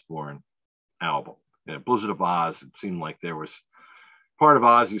Osbourne album. Blizzard of Oz, it seemed like there was part of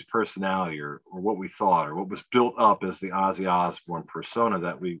Ozzy's personality, or what we thought, or what was built up as the Ozzy Osbourne persona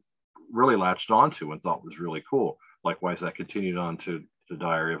that we really latched onto and thought was really cool. Likewise, that continued on to The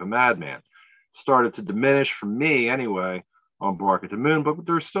Diary of a Madman. started to diminish for me anyway on Bark at the Moon, but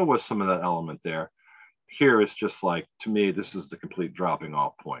there still was some of that element there. Here it's just like, to me, this is the complete dropping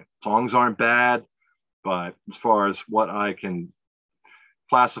off point. Songs aren't bad, but as far as what I can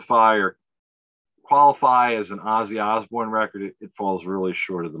classify or qualify as an Ozzy Osbourne record, it falls really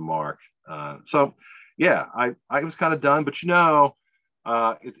short of the mark. So yeah, I was kind of done, but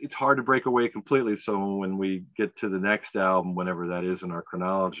it's hard to break away completely. So when we get to the next album, whenever that is in our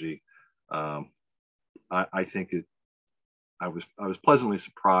chronology, I think I was pleasantly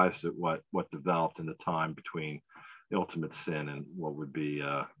surprised at what developed in the time between The Ultimate Sin and what would be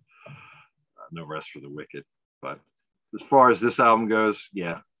No Rest for the Wicked. But as far as this album goes,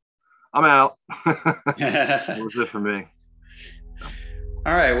 yeah, I'm out. That was it for me.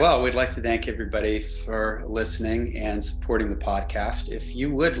 All right. Well, we'd like to thank everybody for listening and supporting the podcast. If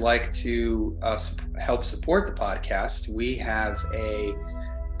you would like to help support the podcast, we have a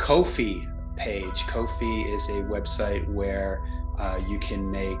Ko-fi page. Ko-fi is a website where you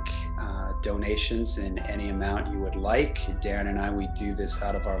can make donations in any amount you would like. Darren and I, we do this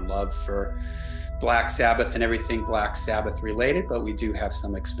out of our love for Black Sabbath and everything Black Sabbath related, but we do have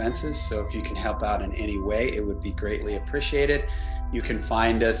some expenses. So if you can help out in any way, it would be greatly appreciated. You can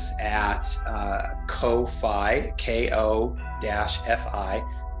find us at Ko-fi,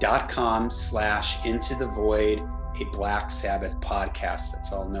 ko-fi.com/Into the Void, a Black Sabbath podcast.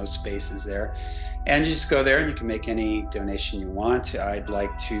 That's all, no spaces there. And you just go there and you can make any donation you want.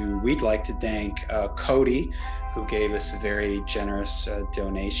 We'd like to thank Cody, who gave us a very generous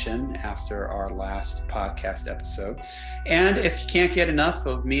donation after our last podcast episode. And if you can't get enough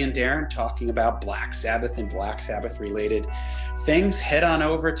of me and Darren talking about Black Sabbath and Black Sabbath related things, head on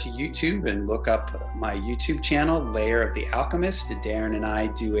over to YouTube and look up my YouTube channel, Lair of the Alchemist. Darren and I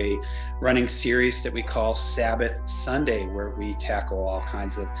do a running series that we call Sabbath Sunday, where we tackle all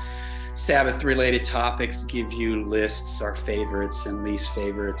kinds of Sabbath related topics, give you lists, our favorites and least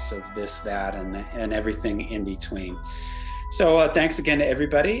favorites of this, that, and everything in between. So thanks again to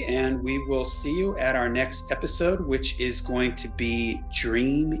everybody, and we will see you at our next episode, which is going to be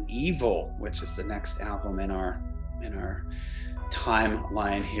Dream Evil, which is the next album in our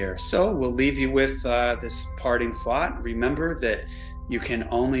timeline here. So we'll leave you with this parting thought. Remember that you can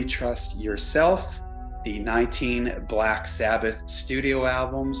only trust yourself, the 19 Black Sabbath studio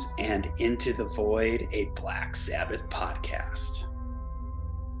albums, and Into the Void, a Black Sabbath podcast.